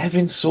say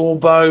Kevin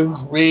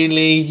Sorbo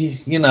really?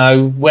 You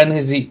know, when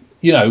has he?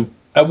 You know,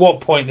 at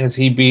what point has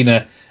he been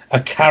a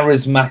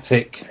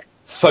charismatic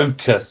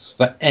focus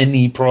for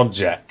any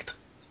project?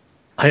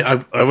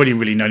 I already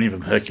really know him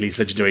from Hercules'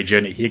 Legendary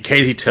Journey. He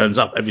occasionally turns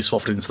up every so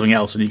often in something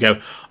else, and you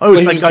go, "Oh,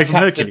 it's that guy from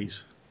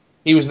Hercules."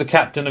 He was the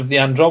captain of the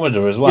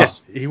Andromeda as well.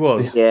 Yes, he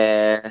was.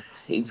 Yeah,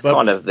 he's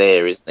kind of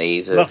there, isn't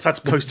he? That's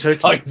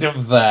post-Hercules. Kind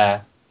of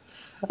there.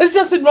 There's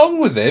nothing wrong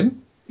with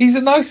him. He's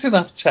a nice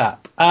enough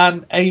chap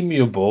and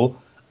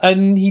amiable,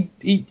 and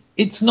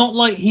it's not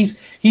like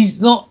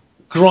he's not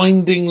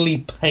grindingly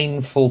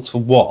painful to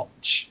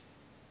watch,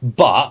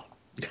 but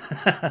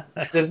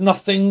there's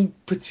nothing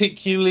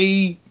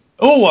particularly.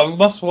 Oh, I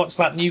must watch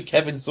that new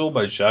Kevin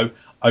Sorbo show.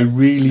 I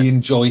really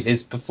enjoy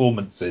his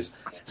performances.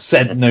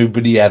 Said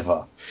nobody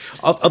ever.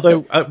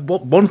 Although,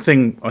 one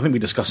thing I think we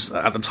discussed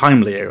at the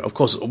time, Leo, of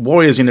course,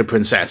 Warrior Xena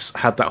Princess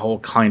had that whole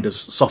kind of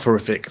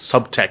soporific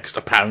subtext,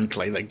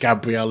 apparently, that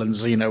Gabrielle and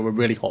Xena were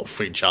really hot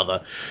for each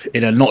other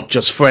in a not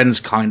just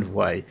friends kind of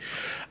way.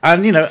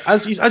 And,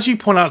 as you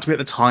point out to me at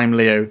the time,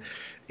 Leo,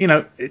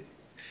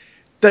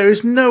 there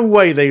is no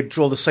way they'd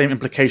draw the same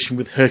implication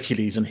with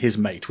Hercules and his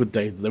mate, would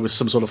they? There was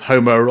some sort of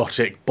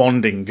homoerotic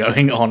bonding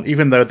going on,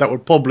 even though that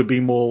would probably be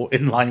more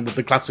in line with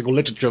the classical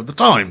literature of the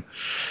time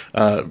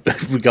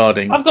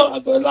regarding. I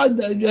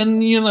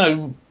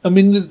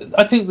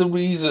think the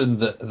reason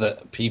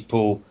that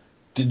people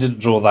didn't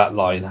draw that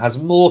line has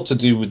more to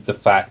do with the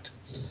fact.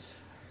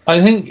 I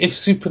think if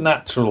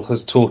Supernatural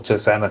has taught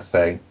us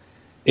anything,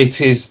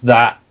 it is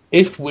that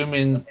if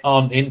women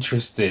aren't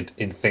interested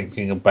in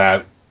thinking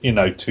about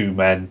two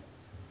men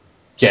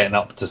getting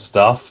up to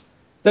stuff,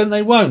 then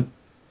they won't.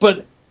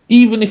 But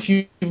even if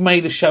you've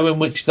made a show in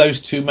which those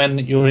two men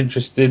that you're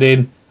interested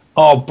in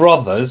are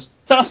brothers,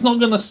 that's not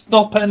going to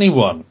stop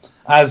anyone,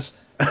 as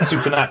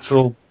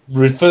Supernatural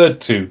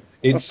referred to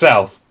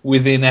itself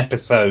within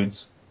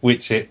episodes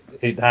which it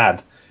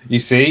had. You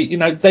see,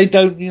 they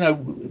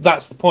don't,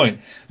 that's the point.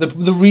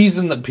 The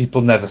reason that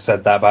people never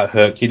said that about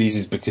Hercules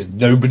is because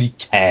nobody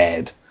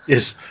cared.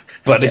 Yes.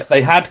 But if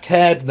they had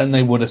cared, then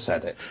they would have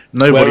said it.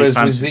 Nobody Whereas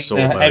with fancied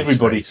Xena, Sorbo,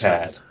 everybody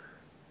cared.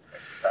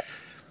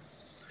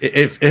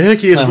 If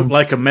Hercules looked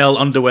like a male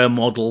underwear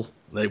model,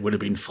 they would have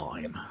been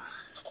fine.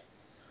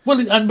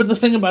 Well, but the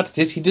thing about it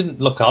is, he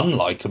didn't look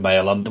unlike a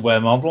male underwear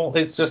model.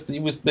 It's just that he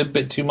was a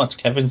bit too much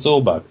Kevin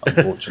Sorbo,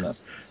 unfortunately.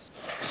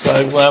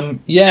 So,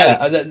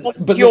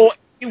 but you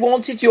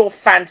wanted your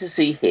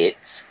fantasy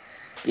hits.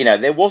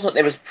 There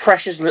was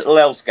precious little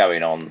else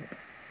going on.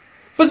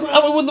 But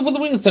the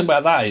weird thing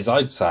about that is,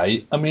 I'd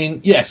say,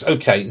 yes,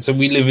 okay, so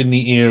we live in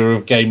the era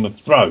of Game of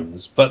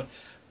Thrones, but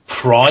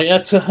prior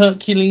to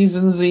Hercules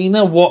and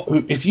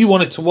Xena, if you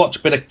wanted to watch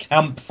a bit of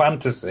camp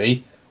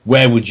fantasy,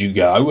 where would you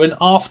go? And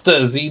after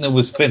Xena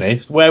was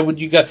finished, where would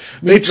you go?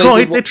 They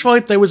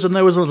tried. There was an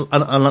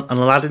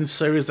Aladdin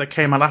series that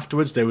came out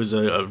afterwards. There was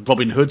a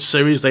Robin Hood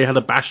series. They had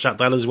a bash at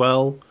that as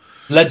well.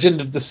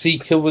 Legend of the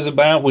Seeker was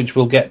about, which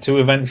we'll get to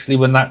eventually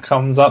when that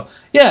comes up.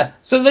 Yeah,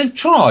 so they've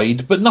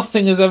tried, but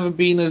nothing has ever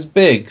been as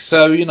big.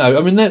 So,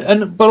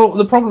 but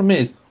the problem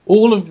is,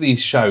 all of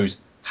these shows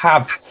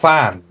have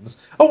fans.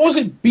 Oh, was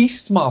it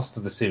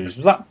Beastmaster, the series?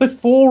 Was that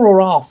before or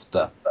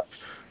after?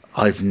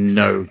 I've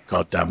no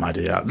goddamn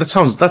idea. That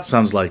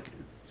sounds like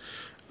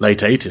late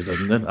 80s,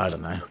 doesn't it? I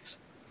don't know.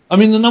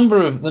 The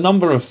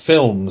number of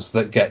films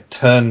that get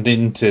turned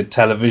into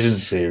television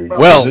series.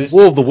 Well,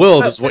 War of the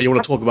Worlds is what you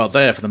want to talk about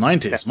there for the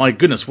 90s. My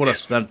goodness, what a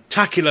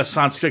spectacular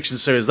science fiction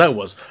series that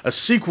was. A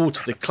sequel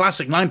to the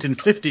classic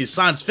 1950s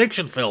science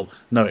fiction film.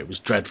 No, it was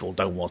dreadful.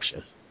 Don't watch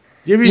it.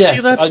 Did you ever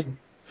see that?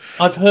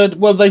 I've heard.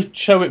 Well, they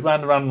show it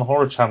round around the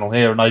Horror Channel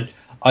here, and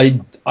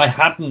I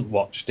hadn't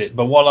watched it,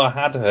 but what I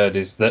had heard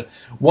is that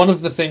one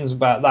of the things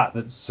about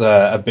that's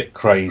a bit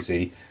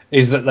crazy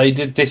is that they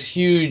did this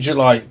huge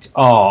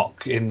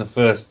arc in the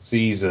first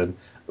season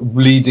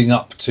leading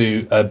up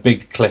to a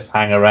big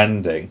cliffhanger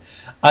ending,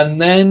 and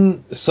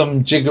then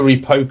some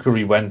jiggery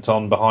pokery went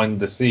on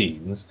behind the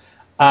scenes,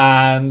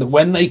 and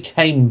when they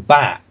came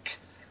back,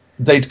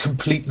 they'd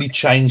completely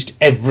changed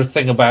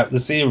everything about the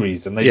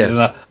series, and they did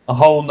a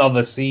whole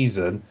nother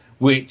season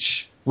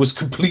which was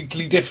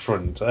completely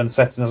different and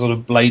set in a sort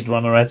of Blade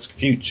Runner-esque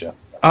future.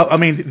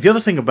 The other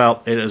thing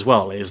about it as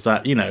well is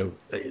that,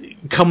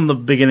 come the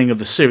beginning of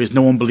the series,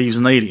 no one believes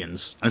in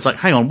aliens. And it's like,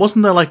 hang on,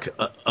 wasn't there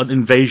an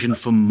invasion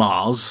from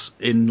Mars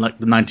in the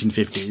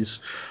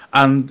 1950s?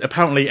 And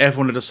apparently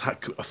everyone had just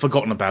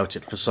forgotten about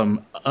it for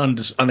some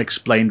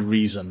unexplained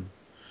reason.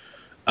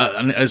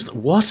 And it's,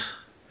 what?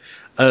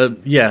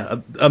 And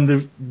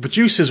the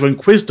producers, when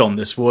quizzed on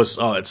this,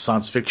 it's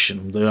science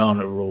fiction, there are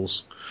no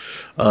rules.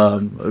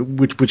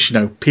 Which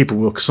people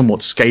were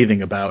somewhat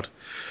scathing about.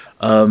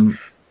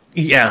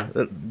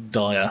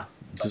 Dire.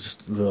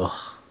 Just, ugh.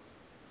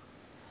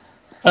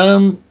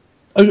 While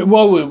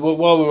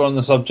we're on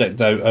the subject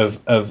though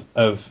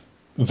of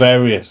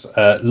various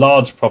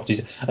large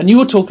properties. And you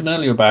were talking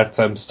earlier about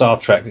Star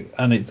Trek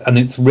and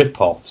its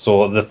rip-offs,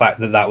 or the fact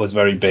that was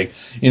very big.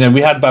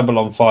 We had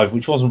Babylon 5,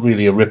 which wasn't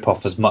really a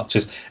rip-off as much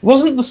as... It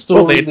wasn't the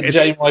story that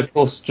J.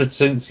 Michael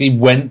Straczynski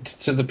went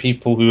to the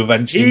people who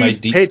eventually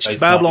made Deep Space Nine. He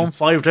pitched Babylon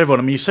 5 to everyone.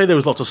 I mean, you say there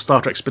was lots of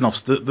Star Trek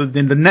spin-offs.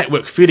 The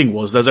network feeling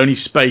was there's only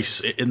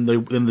space in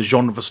the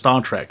genre for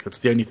Star Trek. That's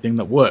the only thing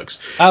that works.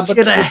 But he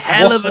had a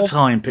hell of a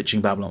time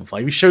pitching Babylon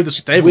 5. He showed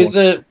this to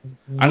everyone.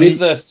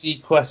 With a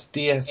Sequest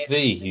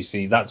DSV, you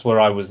see, that's where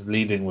I was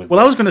leading with. Well,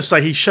 I was going to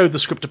say he showed the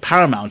script to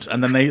Paramount,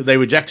 and then they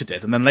rejected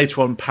it, and then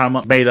later on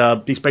Paramount made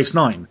Deep Space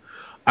Nine,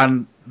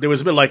 and there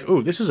was a bit like,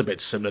 oh, this is a bit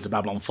similar to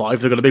Babylon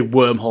 5. They've got a big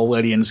wormhole,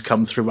 aliens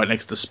come through right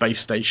next to the space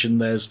station.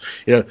 There's,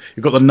 you've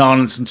got the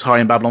Narn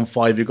Centauri in Babylon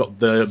 5. You've got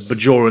the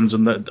Bajorans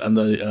and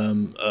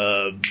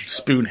the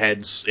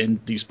Spoonheads in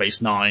Deep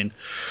Space Nine.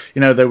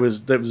 There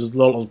was a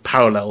lot of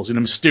parallels.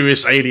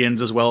 Mysterious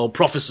aliens as well,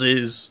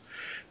 prophecies.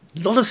 A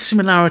lot of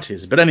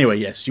similarities. But anyway,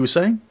 yes, you were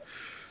saying?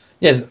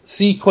 Yes,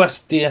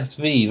 Sequest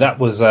DSV, that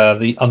was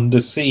the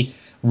undersea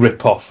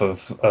rip-off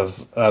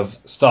of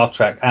Star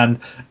Trek, and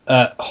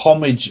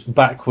homage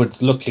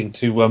backwards looking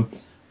to, what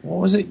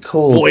was it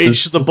called?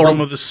 Voyage to the Bottom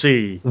of the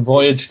Sea.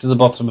 Voyage to the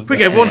Bottom of the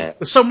Sea. Everyone,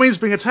 the submarine's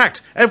being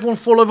attacked. Everyone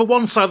fall over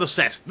one side of the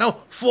set. No,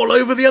 fall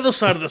over the other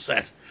side of the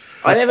set.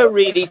 I never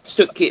really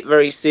took it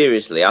very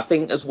seriously. I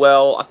think as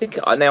well,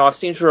 now I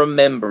seem to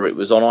remember it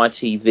was on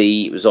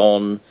ITV, it was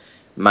on...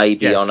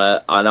 Maybe yes.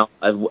 on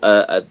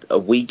a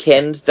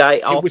weekend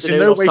day afternoon. It was in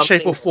no way,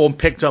 shape, or form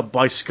picked up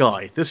by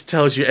Sky. This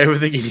tells you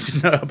everything you need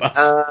to know about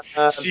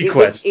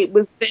Sequest. It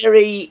was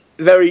very,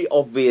 very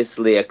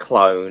obviously a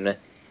clone,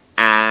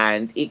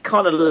 and it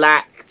kind of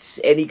lacked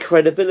any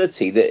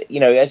credibility. That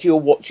as you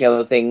were watching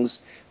other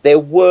things, there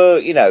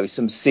were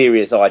some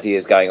serious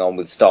ideas going on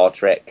with Star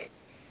Trek,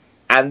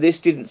 and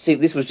this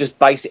was just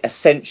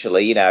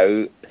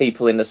essentially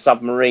people in a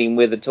submarine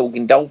with a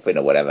talking dolphin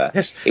or whatever.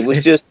 Yes, it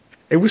was just.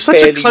 It was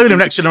such a clone of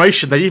Next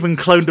Generation. They even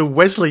cloned a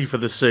Wesley for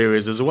the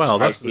series as well.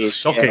 That's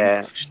shocking.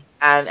 Yeah.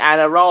 And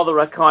a rather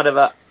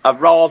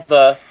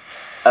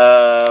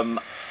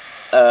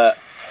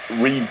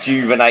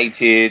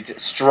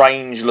rejuvenated,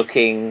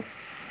 strange-looking.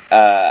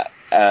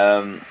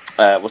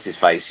 What's his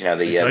face?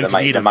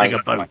 The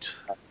main boat.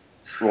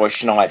 Roy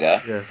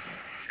Schneider. Yes.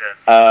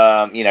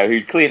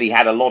 Who clearly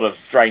had a lot of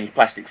strange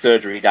plastic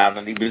surgery done,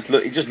 and he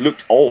just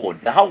looked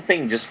odd. The whole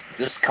thing just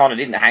kind of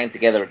didn't hang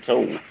together at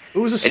all. It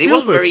was a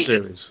Spielberg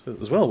series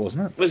as well,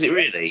 wasn't it? Was it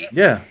really?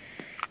 Yeah.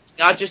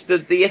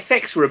 The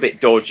effects were a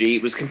bit dodgy.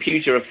 It was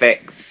computer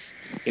effects,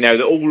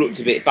 that all looked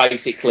a bit.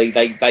 Basically,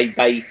 they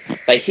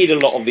hid a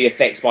lot of the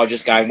effects by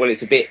just going, well,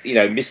 it's a bit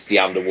misty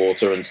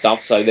underwater and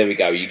stuff. So there we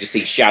go. You just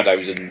see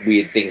shadows and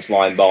weird things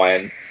flying by,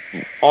 and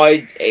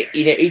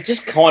it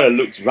just kind of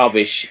looked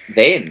rubbish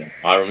then.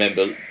 I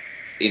remember,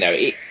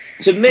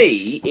 to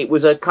me, it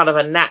was a kind of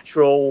a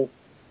natural.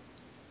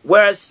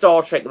 Whereas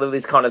Star Trek,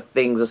 these kind of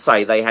things,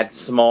 they had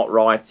smart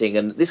writing,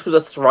 and this was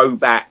a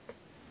throwback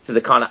to the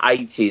kind of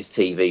 80s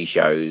TV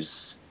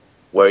shows,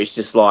 where it's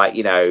just like,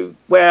 it doesn't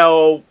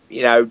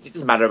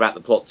matter about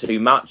the plot too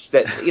much.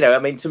 That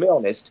to be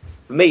honest,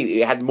 for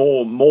me, it had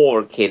more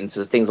akin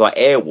to things like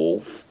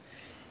Airwolf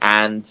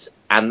and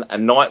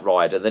Knight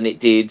Rider than it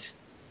did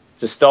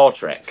to Star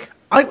Trek.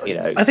 I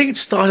think it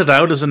started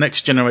out as a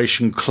Next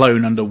Generation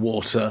clone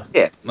underwater.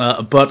 Yeah.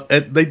 But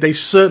they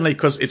certainly,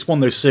 because it's one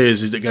of those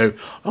series that go,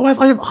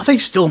 are they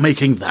still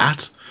making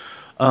that?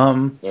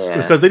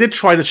 Because they did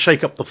try to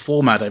shake up the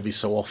format every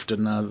so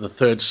often. The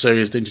third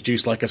series, they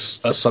introduced like a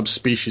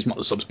subspecies, not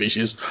the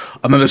subspecies,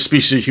 and then the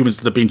species of humans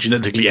that have been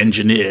genetically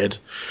engineered.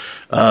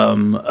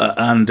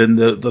 And in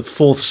the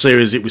fourth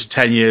series, it was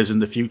 10 years in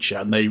the future,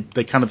 and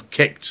they kind of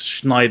kicked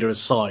Schneider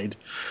aside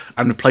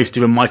and replaced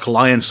him with Michael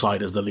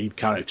Ironside as the lead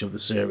character of the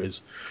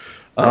series.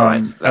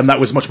 And that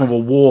was much more of a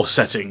war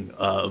setting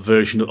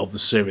version of the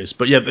series.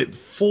 But yeah,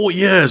 4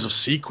 years of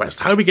Sequest.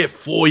 How do we get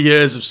 4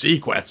 years of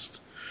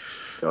Sequest?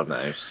 God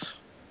knows.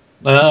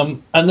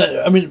 And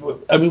I mean,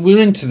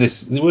 we're into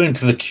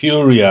the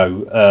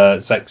curio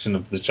section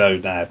of the show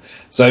now.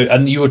 So,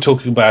 and you were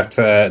talking about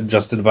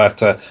Justin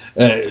about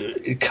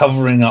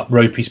covering up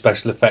ropey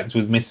special effects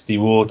with misty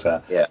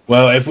water. Yeah.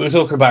 Well, if we're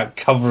talking about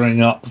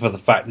covering up for the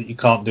fact that you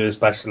can't do a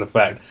special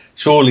effect,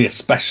 surely a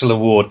special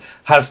award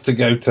has to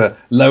go to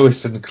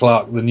Lois and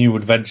Clark: The New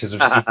Adventures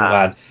of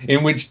Superman,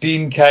 in which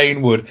Dean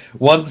Cain would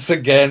once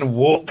again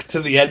walk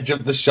to the edge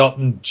of the shot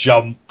and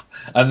jump.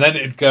 And then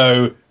it'd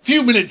go a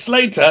few minutes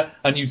later,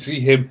 and you'd see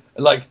him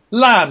like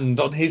land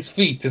on his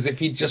feet as if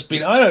he'd just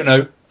been, I don't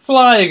know,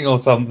 flying or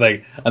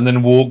something, and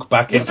then walk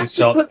back into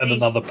shot in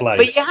another place.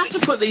 But you have to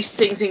put these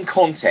things in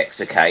context,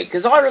 okay?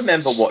 Because I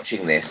remember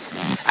watching this,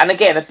 and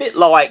again, a bit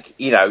like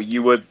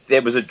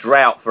there was a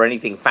drought for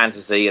anything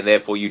fantasy, and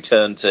therefore you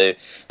turned to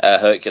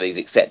Hercules,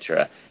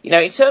 etc.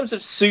 In terms of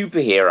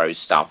superhero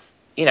stuff,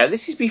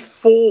 this is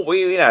before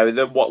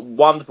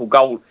wonderful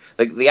gold,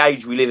 the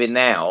age we live in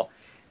now.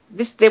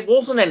 There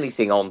wasn't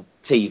anything on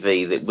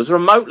TV that was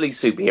remotely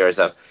superhero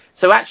stuff.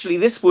 So actually,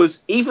 this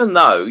was, even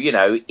though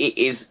it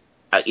is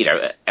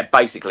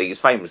basically,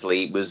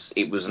 famously,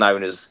 it was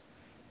known as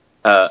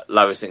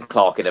Lois and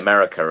Clark in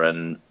America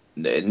and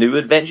New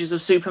Adventures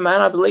of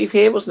Superman, I believe,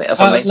 here, wasn't it, or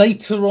something?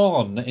 Later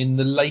on, in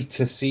the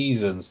later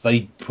seasons,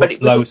 they But put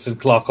it was Lois and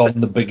Clark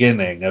on the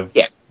beginning of.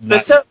 Yeah,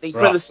 but certainly for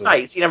the Russell.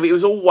 States, it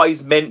was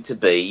always meant to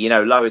be,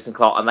 Lois and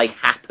Clark, and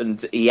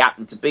he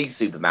happened to be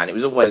Superman. It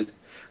was always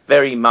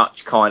very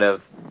much kind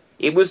of,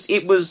 it was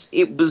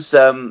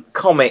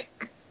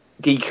comic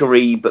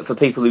geekery, but for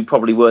people who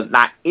probably weren't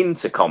that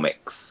into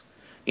comics,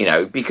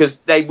 because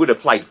they would have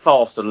played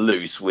fast and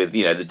loose with,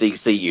 the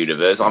DC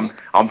universe.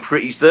 I'm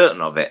pretty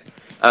certain of it.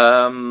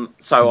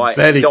 So I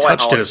barely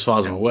touched it as far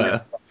as I'm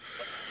aware.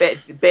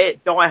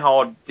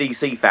 Die-hard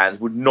DC fans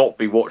would not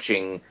be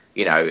watching,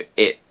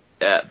 it,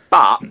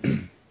 but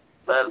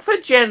for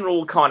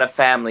general kind of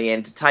family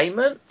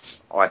entertainment,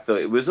 I thought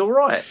it was all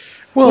right.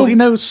 Well,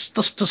 the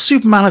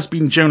Superman has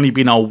generally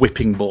been our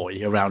whipping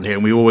boy around here,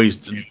 and we always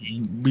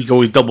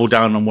double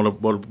down on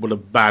what a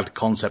bad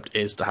concept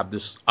is to have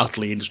this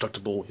utterly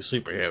indestructible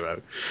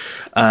superhero,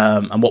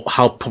 and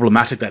how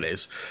problematic that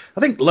is.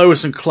 I think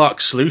Lois and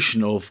Clark's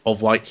solution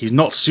of like, he's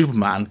not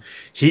Superman,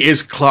 he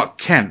is Clark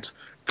Kent.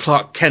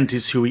 Clark Kent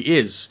is who he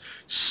is.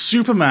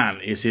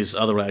 Superman is his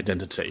other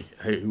identity,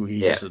 who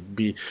he has to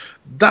be.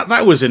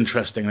 That was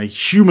interesting, a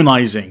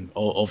humanizing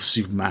of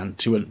Superman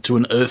to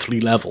an earthly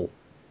level.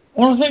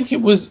 Well, I think it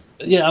was.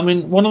 Yeah, I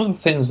mean, one of the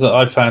things that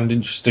I found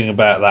interesting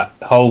about that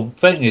whole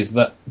thing is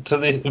that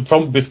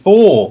from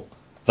before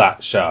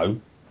that show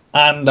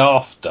and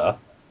after,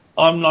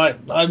 I'm like,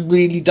 I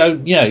really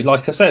don't. Yeah,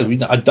 like I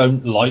said, I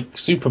don't like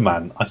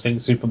Superman. I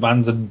think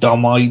Superman's a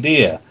dumb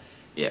idea.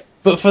 Yeah.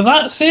 But for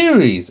that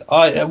series,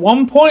 at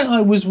one point I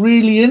was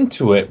really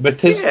into it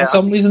because for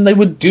some reason they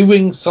were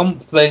doing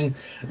something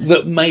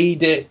that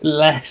made it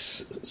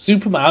less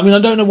Superman. I mean, I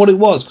don't know what it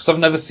was because I've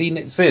never seen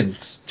it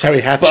since.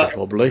 Terry Hatcher,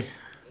 probably.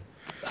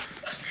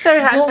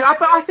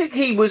 I think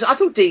I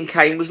thought Dean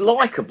Cain was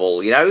likeable.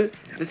 The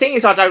thing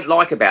is, I don't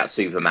like about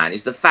Superman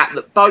is the fact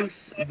that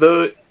both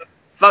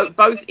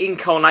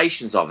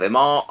incarnations of him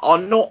are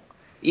not.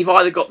 You've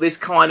either got this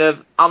kind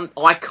of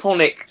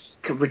iconic,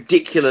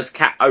 ridiculous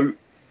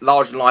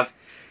large than life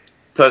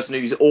person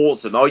who's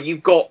awesome, or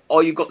you've got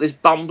this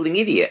bumbling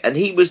idiot, and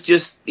he was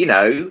just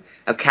a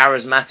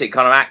charismatic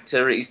kind of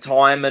actor at his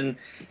time, and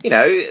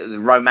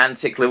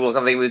romantic little kind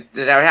of thing with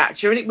Terry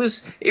Hatcher, and it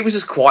was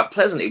just quite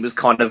pleasant. It was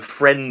kind of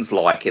Friends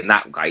like in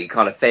that way,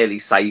 kind of fairly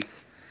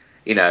safe,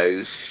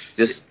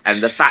 just,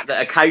 and the fact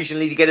that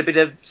occasionally you get a bit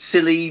of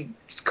silly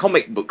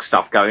comic book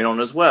stuff going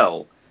on as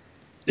well.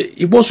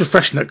 It was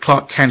refreshing that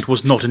Clark Kent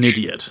was not an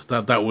idiot.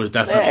 That was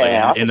definitely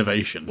an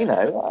innovation.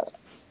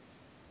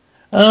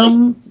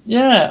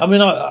 Yeah, I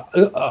mean,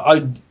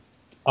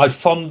 I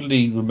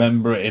fondly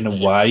remember it in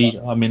a way.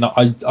 I mean,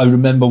 I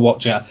remember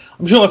watching it.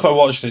 I'm sure if I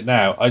watched it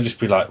now, I'd just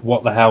be like,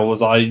 what the hell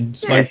was I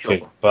smoking?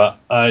 Sure. But,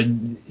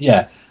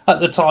 at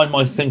the time,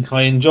 I think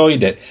I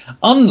enjoyed it.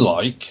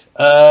 Unlike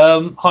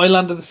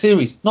Highlander the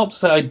series. Not to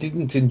say I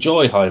didn't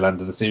enjoy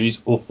Highlander the series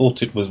or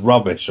thought it was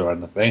rubbish or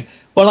anything,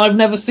 but I've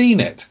never seen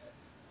it.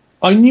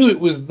 I knew it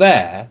was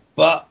there,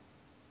 but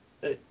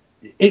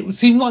it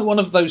seemed like one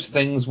of those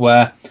things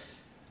where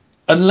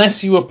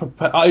unless you were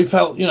prepared, I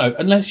felt,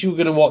 unless you were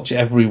going to watch it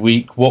every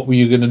week, what were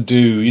you going to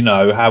do?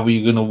 How were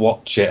you going to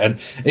watch it? And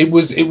it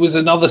was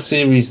another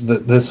series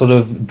that sort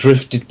of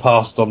drifted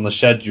past on the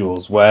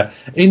schedules, where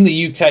in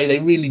the UK they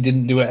really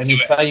didn't do it any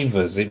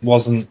favours. It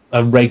wasn't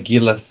a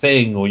regular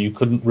thing, or you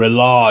couldn't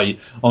rely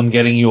on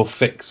getting your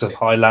fix of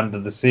Highlander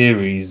the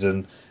series.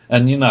 And I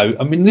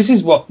mean, this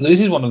is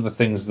one of the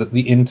things that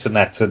the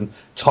internet and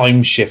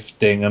time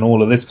shifting and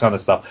all of this kind of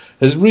stuff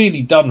has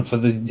really done for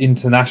the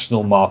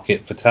international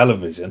market for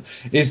television,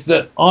 is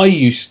that I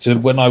used to,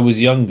 when I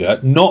was younger,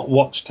 not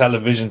watch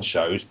television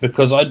shows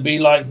because I'd be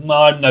like, no,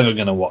 I'm never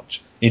going to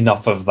watch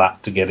enough of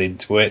that to get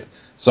into it,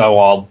 so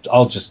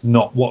I'll just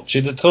not watch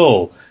it at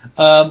all.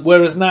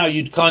 Whereas now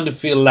you'd kind of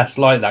feel less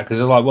like that because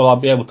you're like, well, I'll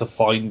be able to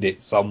find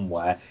it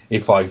somewhere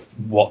if I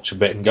watch a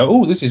bit and go,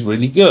 oh, this is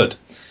really good.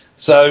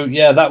 So,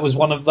 yeah, that was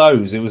one of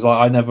those. It was like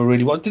I never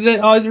really watched. Did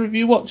either of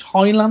you watch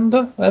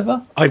Highlander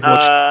ever?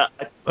 I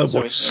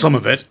watched some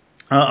of it.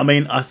 I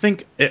mean, I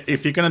think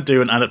if you're going to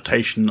do an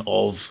adaptation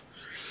of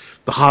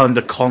the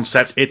Highlander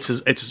concept,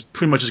 it's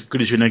pretty much as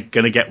good as you're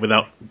going to get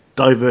without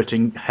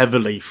diverting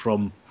heavily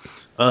from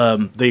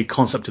the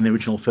concept in the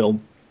original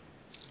film.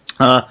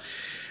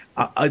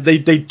 They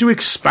do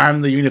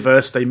expand the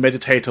universe. They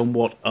meditate on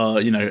what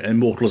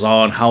immortals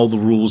are and how the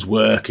rules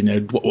work.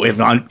 If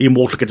an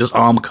immortal gets his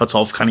arm cut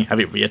off, can he have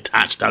it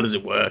reattached? How does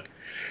it work?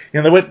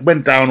 They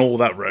went down all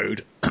that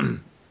road.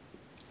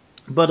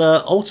 But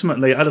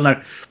ultimately, I don't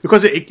know,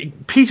 because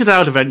it petered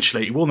out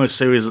eventually. It was one of those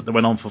series that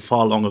went on for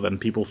far longer than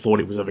people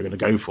thought it was ever going to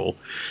go for,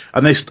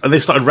 and they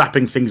started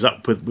wrapping things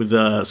up with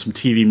some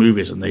TV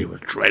movies, and they were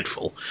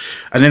dreadful.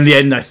 And in the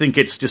end, I think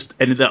it's just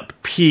ended up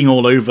peeing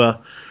all over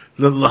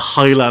the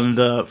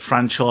Highlander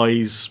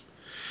franchise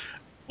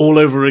all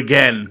over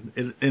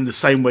again in the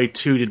same way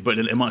 2 did, but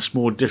in a much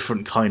more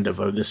different kind of,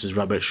 oh, this is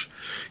rubbish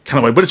kind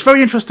of way. But it's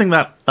very interesting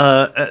that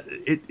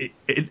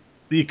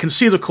the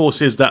conceit, of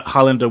course, is that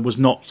Highlander was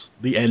not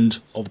the end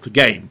of the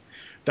game.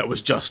 That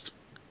was just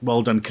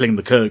well done killing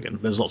the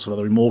Kurgan. There's lots of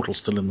other immortals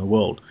still in the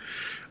world,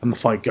 and the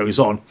fight goes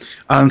on.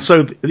 And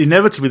so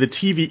inevitably, the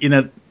TV in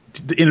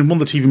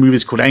one of the TV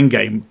movies called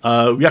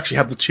Endgame, we actually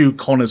have the two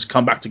Connors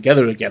come back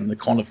together again. The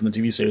Connor from the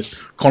TV series,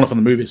 Connor from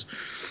the movies,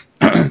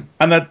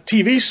 and the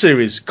TV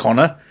series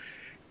Connor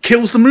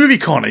kills the movie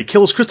Connor. He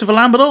kills Christopher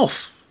Lambert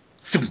off.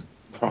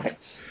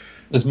 Right.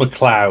 There's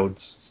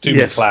McLeods. It's two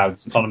Yes.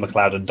 McLeods, Connor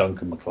McLeod and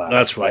Duncan McLeod.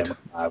 That's right. McLeod,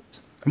 And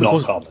of not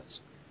course-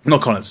 Connors.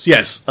 Not Connors.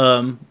 Yes.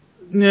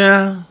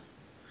 Yeah.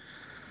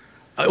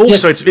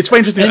 Also, Yes. it's very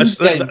interesting.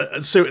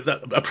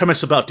 Endgame. A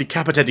premise about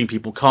decapitating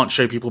people can't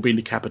show people being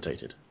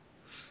decapitated.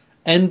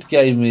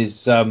 Endgame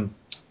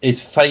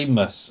is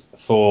famous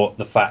for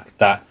the fact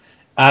that,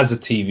 as a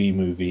TV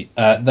movie,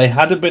 they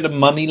had a bit of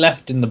money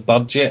left in the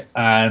budget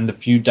and a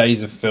few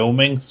days of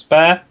filming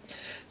spare.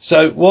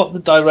 So what the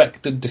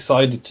director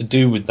decided to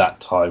do with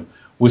that time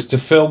was to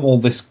film all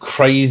this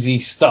crazy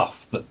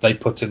stuff that they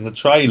put in the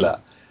trailer,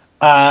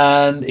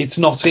 and it's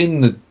not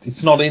in the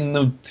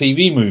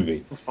TV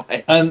movie.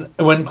 Right. And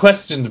when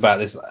questioned about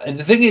this, and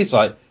the thing is,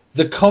 like,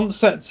 the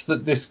concepts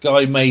that this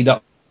guy made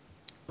up,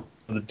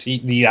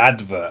 the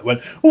advert,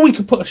 when, we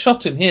could put a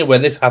shot in here where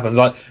this happens,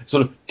 like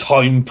sort of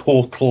time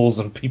portals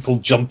and people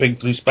jumping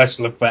through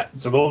special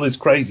effects and all this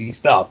crazy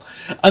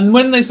stuff. And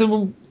when they said,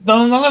 well,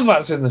 none of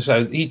that's in the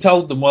show, he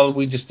told them, well,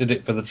 we just did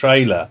it for the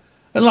trailer.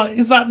 And like,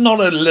 is that not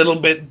a little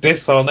bit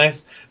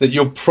dishonest that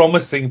you're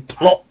promising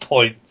plot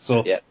points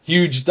or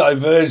huge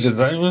diversions?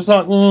 And it was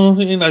like, well,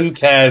 who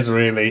cares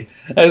really?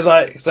 It's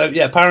like, so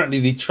yeah, apparently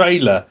the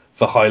trailer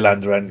for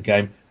Highlander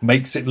Endgame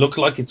makes it look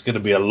like it's going to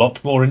be a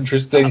lot more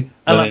interesting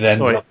than it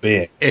ends up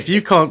being. If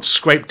you can't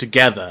scrape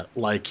together,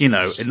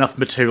 enough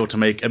material to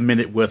make a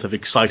minute worth of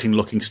exciting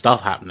looking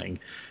stuff happening,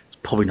 it's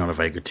probably not a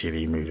very good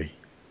TV movie.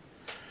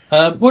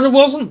 Well, it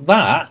wasn't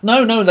that.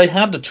 No, they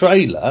had the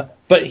trailer,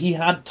 but he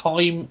had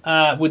time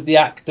with the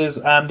actors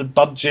and a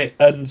budget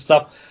and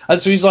stuff. And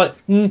so he's like,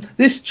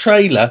 this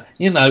trailer,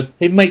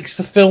 it makes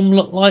the film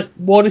look like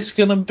what it's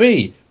going to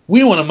be.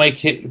 We want to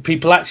make it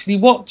people actually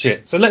watch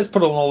it. So let's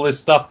put on all this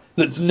stuff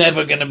that's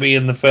never going to be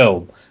in the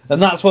film.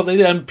 And that's what they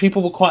did. And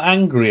people were quite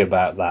angry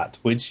about that,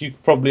 which you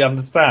could probably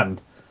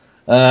understand.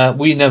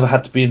 We never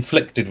had to be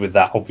inflicted with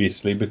that,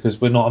 obviously,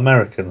 because we're not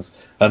Americans,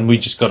 and we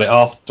just got it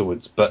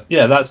afterwards. But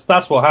yeah,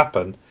 that's what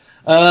happened.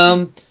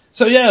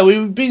 So yeah,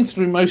 we've been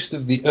through most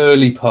of the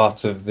early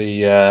part of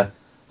the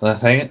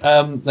thing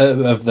of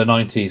the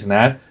 90s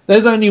now.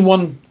 There's only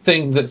one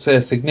thing that's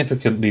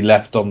significantly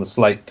left on the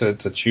slate to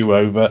chew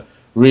over,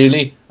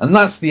 really, and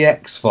that's the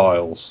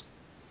X-Files.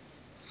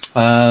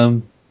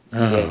 Yeah,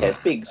 it's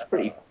big. It's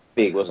pretty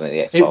big, wasn't it?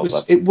 The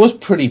X-Files. It was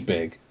pretty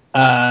big.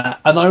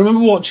 And I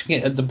remember watching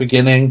it at the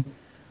beginning.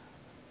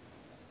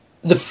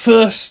 The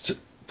first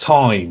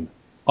time,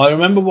 I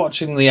remember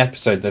watching the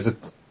episode. There's a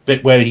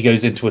bit where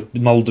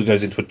Mulder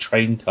goes into a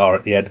train car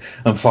at the end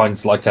and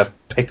finds like a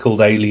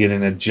pickled alien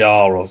in a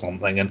jar or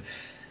something. And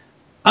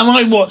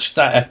I watched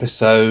that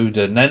episode,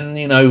 and then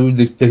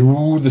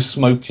the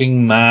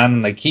smoking man,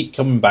 and they keep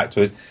coming back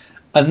to it.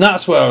 And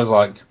that's where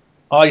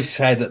I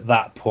said at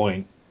that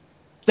point,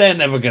 they're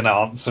never going to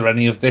answer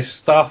any of this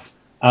stuff.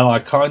 And I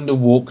kind of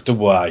walked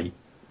away,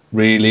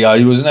 really. I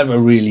was never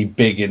really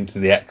big into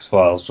the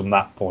X-Files from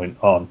that point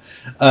on.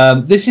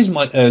 This is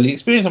my early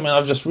experience. I mean,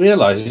 I've just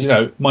realised,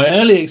 my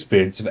early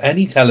experience of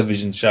any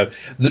television show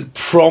that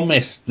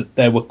promised that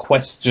there were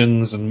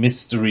questions and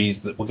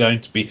mysteries that were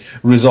going to be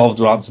resolved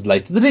or answered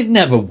later, that it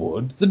never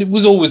would, that it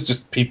was always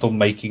just people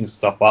making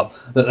stuff up,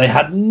 that they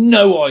had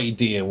no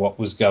idea what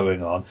was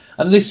going on.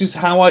 And this is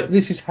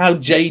how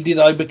jaded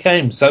I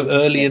became so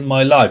early in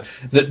my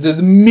life. That the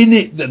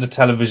minute that the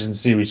television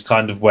series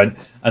kind of went,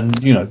 and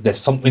there's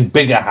something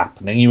bigger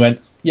happening, you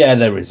went, yeah,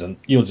 there isn't.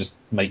 You're just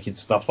making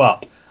stuff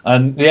up.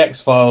 And the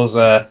X-Files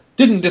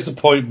didn't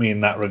disappoint me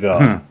in that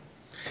regard.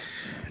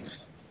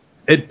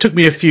 It took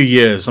me a few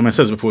years. I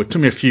said this before. It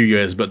took me a few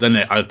years, but then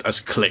I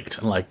just clicked.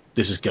 And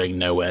this is going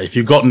nowhere. If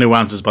you've got no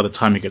answers by the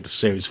time you get to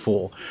Series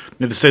 4, if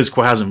the status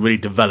quo hasn't really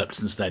developed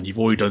since then, you've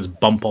already done is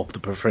bump off the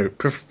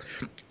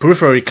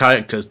periphery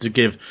characters to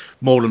give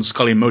Mulder and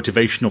Scully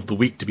motivation of the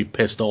week to be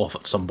pissed off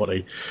at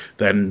somebody.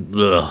 Then,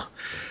 ugh.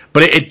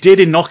 But it did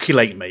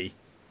inoculate me.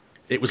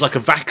 It was like a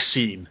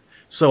vaccine.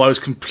 So I was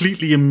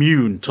completely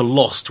immune to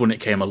Lost when it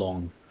came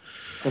along.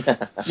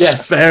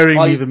 Yes, sparing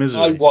me the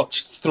misery. I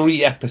watched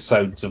 3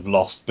 episodes of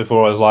Lost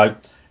before I was like,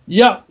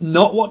 yeah,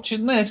 not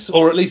watching this.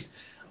 Or at least,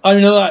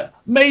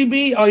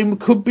 maybe I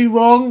could be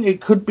wrong.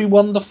 It could be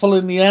wonderful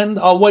in the end.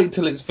 I'll wait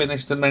till it's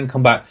finished and then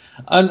come back.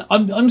 And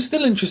I'm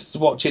still interested to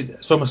watch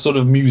it from a sort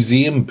of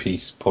museum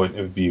piece point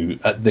of view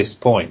at this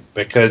point,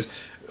 because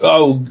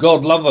oh,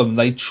 God love them,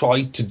 they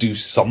tried to do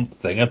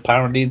something.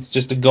 Apparently it's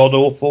just a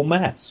god-awful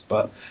mess.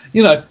 But,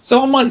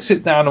 so I might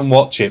sit down and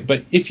watch it.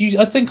 But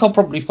I think I'll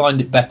probably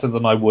find it better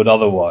than I would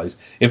otherwise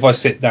if I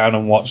sit down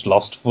and watch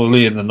Lost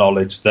fully in the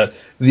knowledge that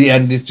the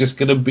end is just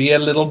going to be a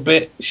little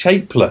bit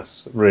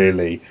shapeless,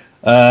 really.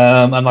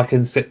 And I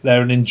can sit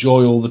there and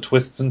enjoy all the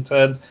twists and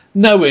turns,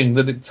 knowing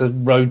that it's a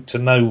road to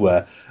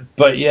nowhere.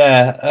 But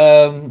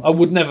yeah, I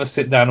would never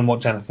sit down and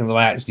watch anything that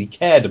I actually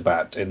cared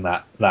about in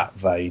that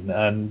vein.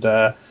 And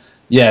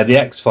yeah, the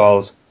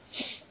X-Files.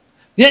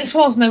 The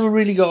X-Files never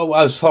really got away,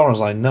 as far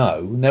as I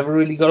know, never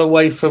really got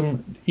away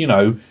from,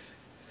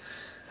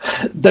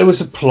 there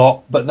was a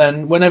plot, but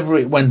then whenever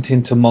it went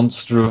into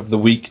Monster of the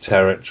Week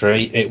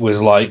territory, it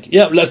was like,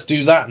 yeah, let's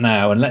do that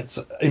now and let's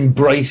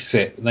embrace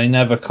it. They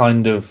never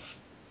kind of...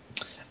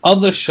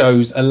 Other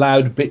shows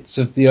allowed bits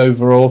of the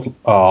overall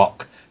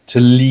arc to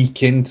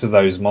leak into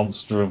those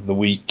Monster of the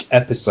Week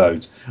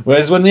episodes.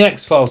 Whereas when the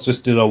X-Files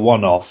just did a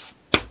one-off,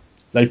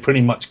 they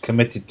pretty much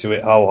committed to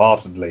it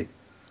wholeheartedly.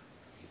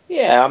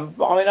 Yeah, I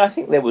mean, I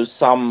think there was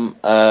some...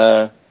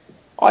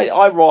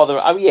 I rather...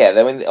 I mean, yeah,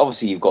 I mean,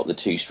 obviously you've got the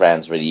two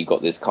strands, really. You've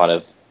got this kind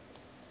of...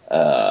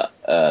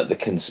 the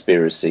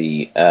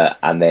conspiracy,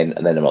 and then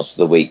the Monster of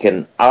the Week.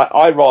 And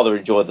I rather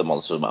enjoyed the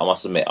Monster, I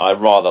must admit. I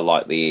rather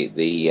like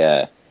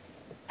the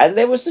and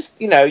there was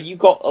just, you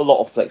got a lot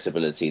of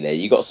flexibility there.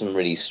 You got some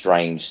really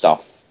strange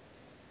stuff,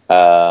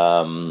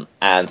 and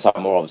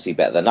some were obviously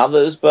better than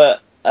others,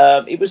 but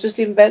it was just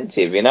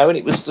inventive, and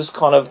it was just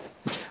kind of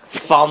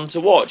fun to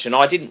watch. And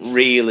I didn't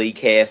really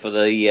care for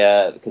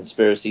the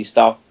conspiracy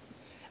stuff.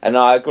 And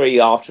I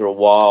agree, after a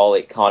while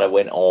it kind of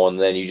went on,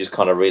 then you just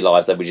kind of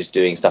realised they were just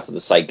doing stuff for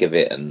the sake of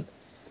it, and,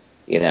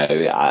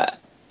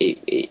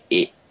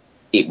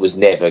 it was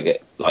never,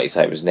 like you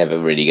say, it was never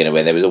really going to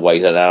win. There was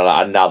always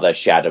another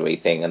shadowy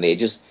thing, and it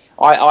just,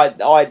 I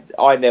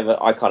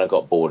kind of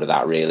got bored of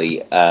that,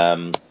 really,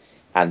 and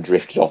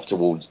drifted off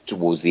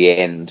towards the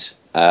end.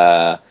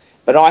 But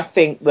I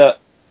think that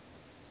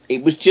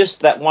it was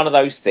just that one of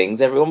those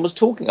things everyone was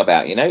talking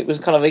about, it was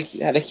kind of,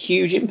 had a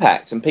huge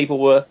impact, and people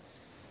were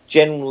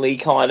generally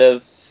kind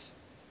of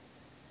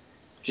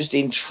just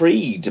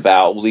intrigued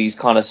about all these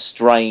kind of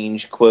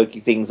strange, quirky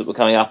things that were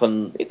coming up,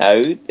 and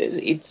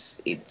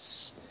it's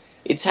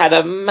had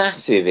a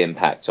massive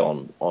impact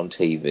on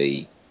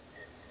TV.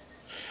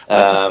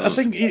 I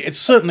think it's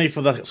certainly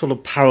for the sort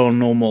of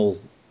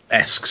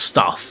paranormal-esque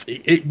stuff.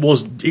 It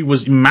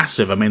was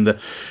massive. I mean,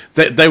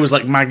 there was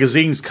like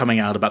magazines coming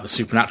out about the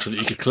supernatural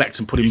that you could collect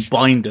and put in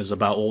binders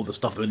about all the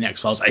stuff that in the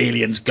X-Files: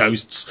 aliens,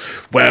 ghosts,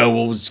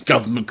 werewolves,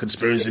 government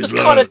conspiracies. It was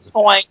kind of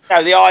trying,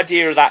 the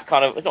idea of that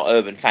kind of, not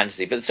urban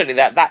fantasy, but certainly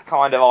that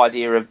kind of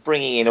idea of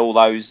bringing in all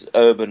those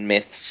urban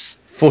myths.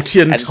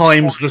 40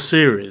 times the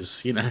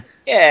series,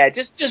 Yeah,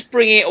 just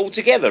bringing it all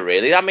together,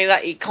 really. I mean,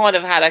 it kind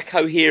of had a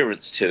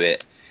coherence to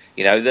it.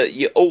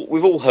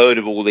 We've all heard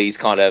of all these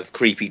kind of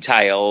creepy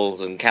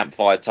tales and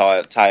campfire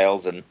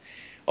tales, and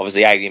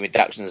obviously alien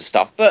abductions and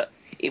stuff. But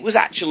it was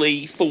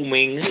actually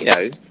forming,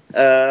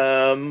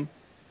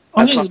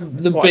 I think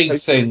the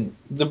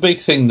big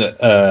thing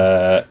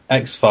that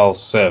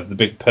X-Files served, the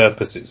big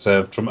purpose it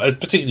served,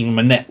 particularly from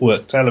a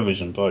network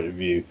television point of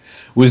view,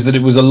 was that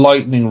it was a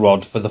lightning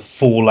rod for the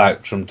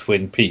fallout from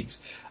Twin Peaks.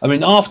 I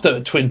mean,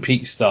 after Twin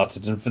Peaks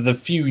started, and for the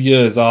few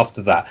years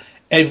after that,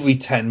 every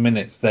 10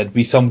 minutes there'd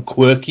be some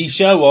quirky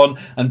show on,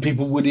 and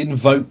people would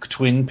invoke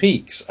Twin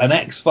Peaks. And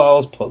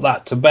X-Files put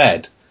that to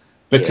bed.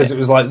 Because it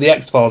was like the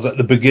X-Files at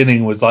the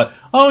beginning was like,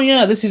 oh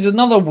yeah, this is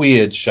another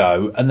weird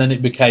show, and then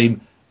it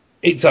became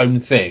its own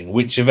thing,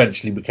 which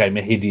eventually became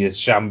a hideous,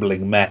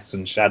 shambling mess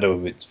and shadow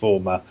of its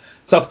former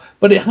stuff.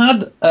 But it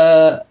had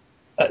at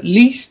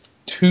least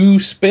two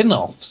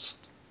spin-offs.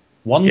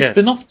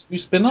 Spin-off? Two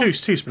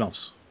spin-offs? Two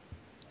spin-offs.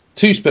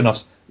 Two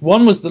spin-offs.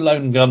 One was The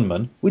Lone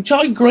Gunman, which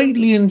I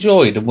greatly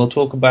enjoyed, and we'll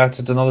talk about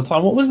it another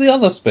time. What was the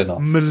other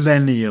spin-off?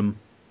 Millennium.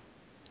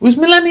 Was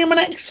Millennium an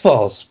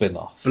X-Files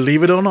spin-off?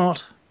 Believe it or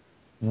not.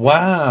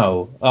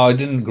 Wow. Oh, I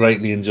didn't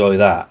greatly enjoy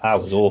that.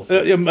 That was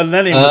awful.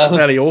 Millennium was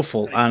fairly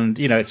awful, and,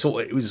 it's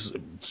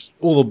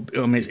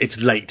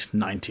late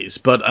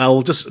 90s, but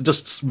I'll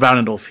just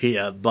round it off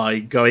here by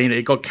going,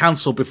 it got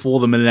cancelled before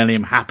the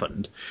Millennium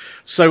happened.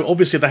 So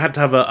obviously they had to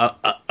have a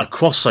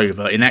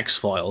crossover in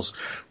X-Files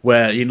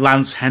where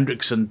Lance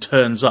Hendrickson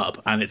turns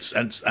up and it's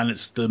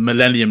the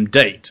Millennium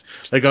date.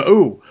 They go,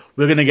 oh,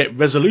 we're going to get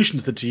resolution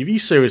to the TV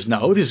series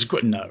now. Oh, this is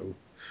great.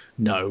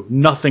 No,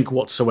 nothing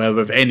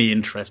whatsoever of any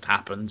interest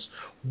happens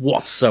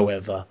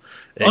whatsoever.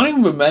 I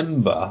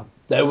remember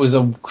there was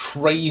a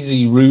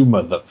crazy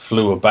rumour that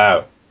flew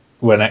about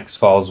when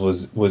X-Files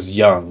was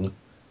young,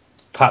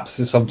 perhaps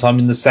sometime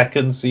in the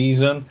second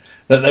season,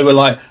 that they were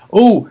like,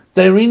 oh,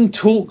 they're in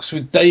talks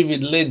with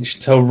David Lynch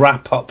to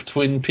wrap up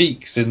Twin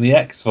Peaks in the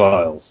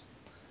X-Files.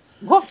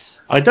 What?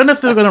 I don't know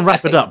if they were going to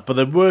wrap it up, but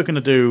they were going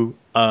to do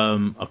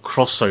a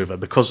crossover,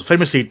 because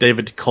famously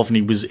David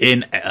Duchovny was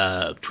in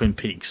Twin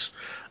Peaks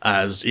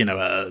as, he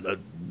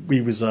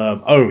was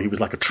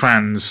like a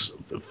trans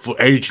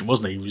agent,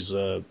 wasn't he? He was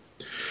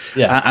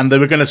and they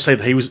were going to say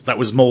that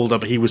was Mulder,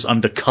 but he was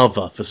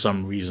undercover for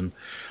some reason.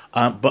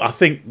 But I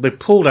think they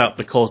pulled out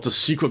because the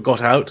secret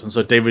got out, and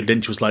so David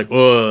Lynch was like,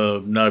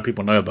 oh, no,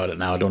 people know about it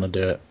now, I don't want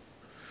to do it.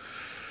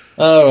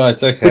 Oh,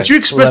 right, okay. Which you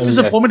expressed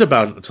disappointment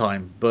about at the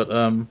time, but...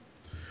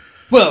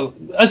 Well,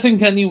 I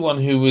think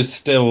anyone who was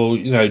still,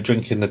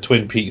 drinking the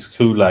Twin Peaks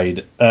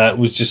Kool-Aid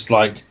was just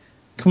like,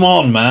 come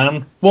on,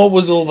 man, what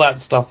was all that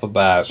stuff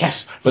about?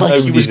 Yes, But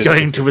like he was nobody's going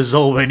interested. to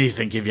resolve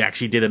anything if he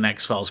actually did an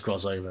X-Files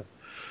crossover.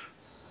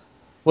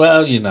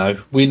 Well,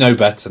 we know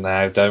better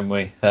now, don't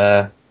we?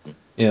 So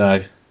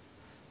there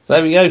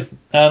we go.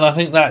 And I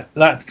think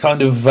that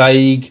kind of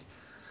vague,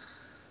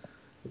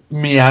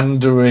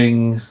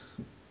 meandering,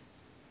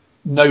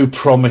 no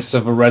promise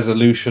of a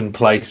resolution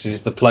place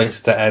is the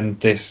place to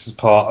end this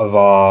part of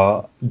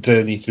our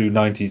journey through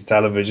 90s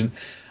television.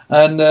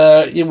 And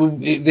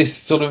this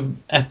sort of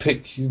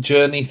epic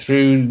journey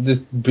through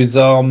the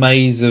bizarre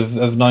maze of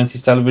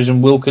 90s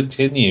television will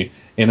continue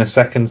in a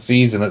second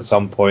season at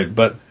some point.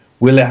 But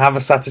will it have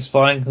a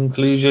satisfying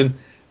conclusion?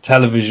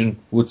 Television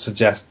would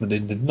suggest that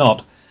it did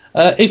not.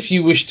 If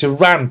you wish to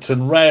rant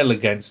and rail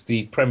against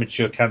the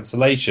premature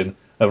cancellation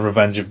of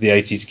Revenge of the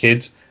 80s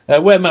Kids,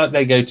 where might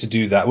they go to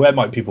do that? Where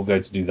might people go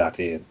to do that,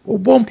 Ian? Well,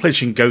 one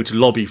place you can go to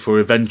lobby for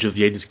Revenge of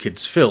the 80s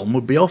Kids film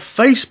would be our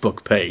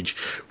Facebook page,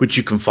 which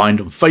you can find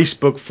on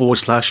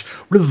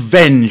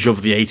Facebook/Revenge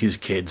of the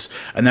 80s Kids,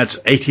 and that's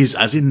 80s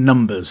as in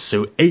numbers,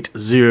 so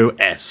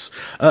 80S.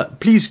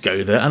 Please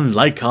go there and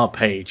like our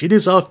page. It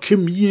is our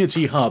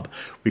community hub.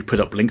 We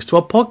put up links to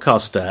our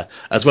podcast there,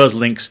 as well as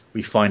links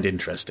we find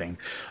interesting.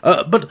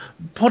 But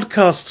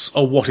podcasts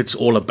are what it's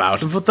all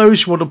about, and for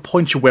those who want to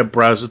point your web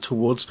browser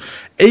towards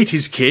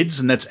 80s Kids,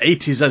 and that's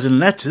 80s as in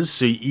letters,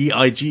 so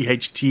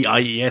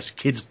EIGHTIES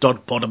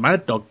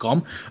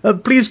kids.podomat.com,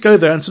 please go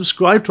there and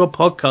subscribe to our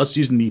podcast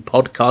using the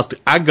podcast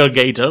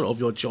aggregator of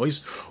your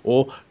choice,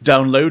 or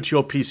download to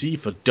your PC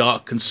for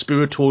dark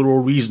conspiratorial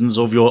reasons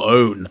of your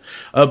own.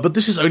 But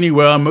this is only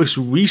where our most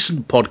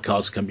recent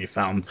podcasts can be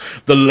found.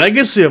 The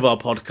legacy of our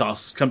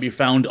podcasts can be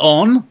found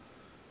on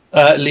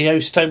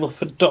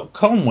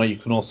leostableford.com, where you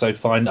can also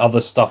find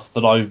other stuff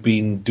that I've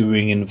been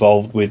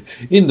involved with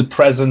in the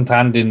present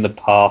and in the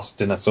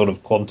past in a sort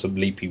of quantum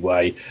leapy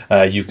way.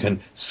 You can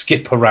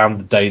skip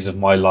around the days of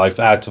my life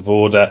out of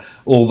order,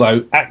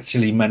 although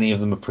actually many of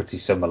them are pretty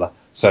similar.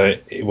 So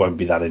it won't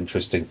be that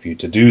interesting for you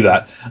to do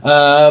that.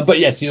 But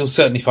yes, you'll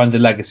certainly find the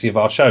legacy of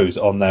our shows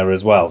on there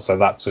as well. So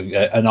that's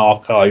an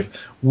archive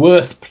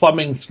worth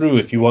plumbing through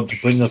if you want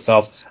to bring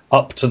yourself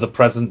up to the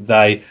present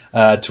day,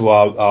 to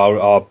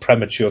our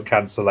premature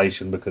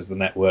cancellation because the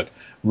network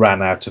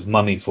ran out of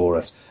money for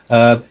us.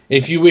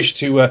 If you wish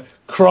to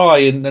cry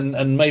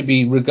and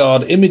maybe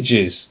regard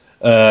images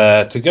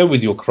to go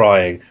with your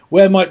crying,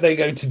 where might they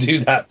go to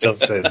do that,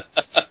 Justin?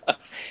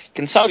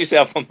 Console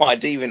yourself on my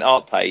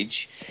DeviantArt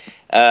page,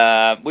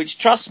 which,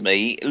 trust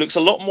me, looks a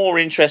lot more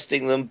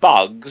interesting than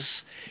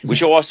Bugs,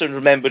 which I also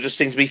remember just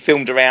seems to be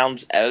filmed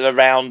around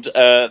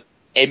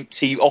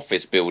empty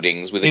office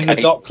buildings with in the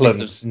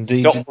Docklands,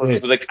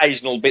 with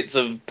occasional bits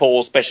of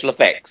poor special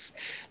effects.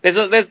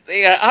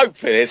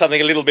 Hopefully there's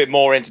something a little bit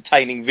more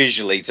entertaining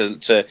visually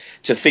to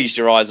feast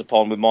your eyes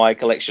upon with my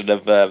collection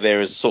of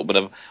various assortment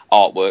of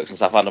artworks and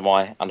stuff under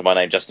my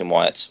name, Justin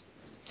Wyatt.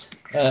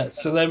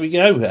 So there we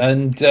go,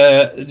 and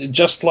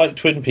just like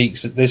Twin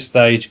Peaks at this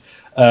stage,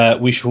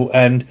 we shall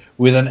end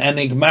with an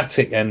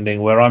enigmatic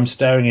ending where I'm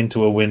staring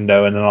into a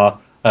window and then a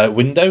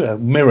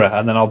mirror,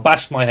 and then I'll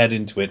bash my head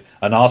into it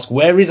and ask,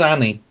 "Where is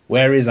Annie?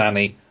 Where is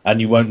Annie?" And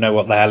you won't know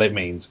what the hell it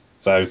means.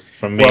 So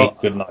from me,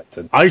 good night.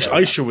 I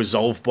shall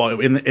resolve by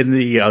in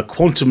the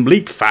quantum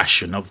leap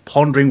fashion of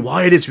pondering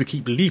why it is we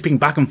keep leaping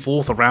back and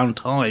forth around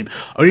time,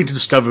 only to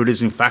discover it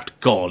is in fact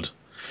God.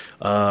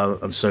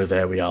 And so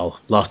there we are.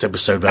 Last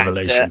episode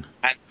revelation.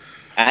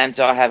 And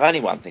I have only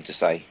one thing to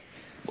say.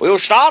 We'll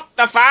stop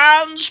the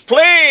fans,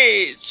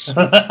 please!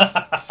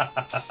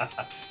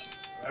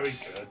 Very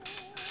good.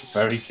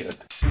 Very good.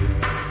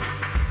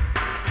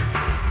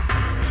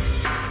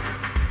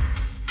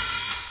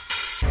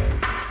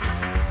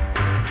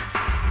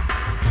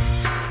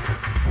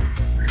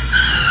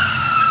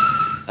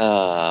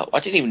 I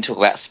didn't even talk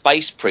about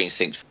Space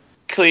Precinct.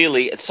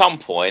 Clearly, at some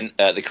point,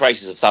 the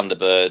creators of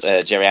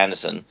Thunderbird, Jerry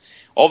Anderson,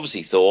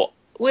 obviously thought,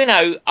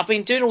 well, I've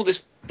been doing all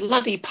this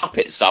bloody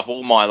puppet stuff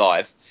all my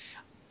life.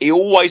 He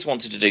always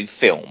wanted to do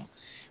film,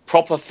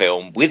 proper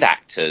film with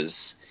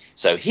actors.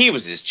 So here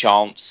was his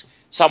chance.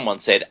 Someone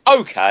said,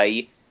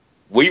 okay,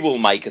 we will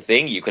make a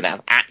thing. You can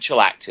have actual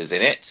actors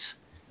in it.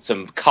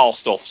 Some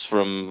cast-offs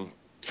from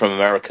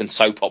American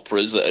soap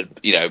operas that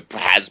are,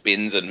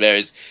 has-beens and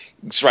various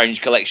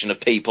strange collection of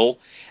people.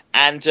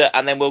 And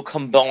then we'll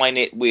combine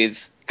it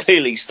with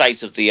clearly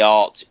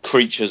state-of-the-art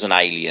creatures and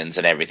aliens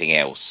and everything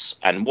else.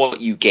 And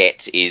what you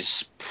get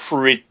is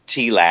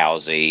pretty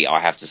lousy, I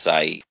have to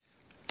say.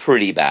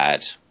 Pretty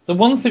bad. The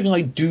one thing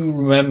I do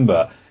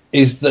remember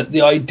is that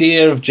the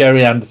idea of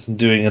Jerry Anderson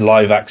doing a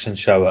live-action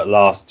show at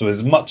last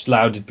was much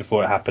lauded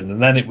before it happened,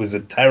 and then it was a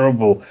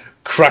terrible,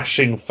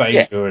 crashing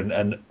failure and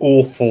an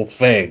awful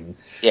thing.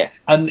 Yeah.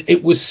 And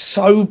it was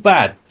so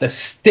bad, the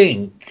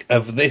stink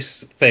of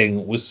this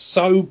thing was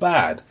so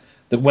bad,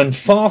 that when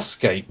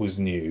Farscape was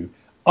new,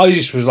 I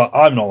just was like,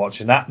 I'm not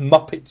watching that.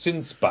 Muppets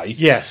in Space.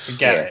 Yes.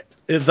 Forget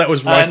it. That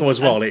was what I thought as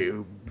well. It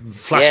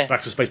flashed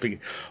back to space.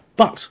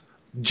 But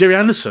Jerry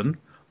Anderson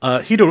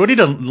He'd already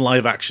done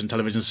live-action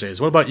television series.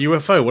 What about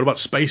UFO? What about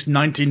Space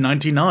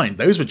 1999?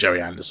 Those were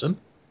Jerry Anderson.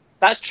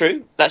 That's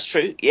true.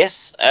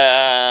 Yes.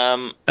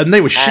 And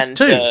they were shit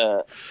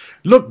too.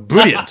 Look,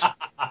 brilliant.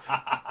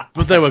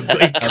 But they were.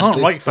 He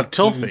can't write for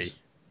toffee.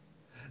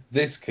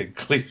 This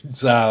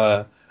concludes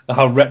our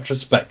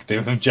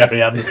retrospective of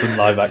Jerry Anderson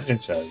live-action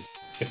shows.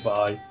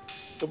 Goodbye.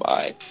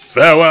 Goodbye.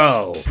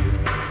 Farewell.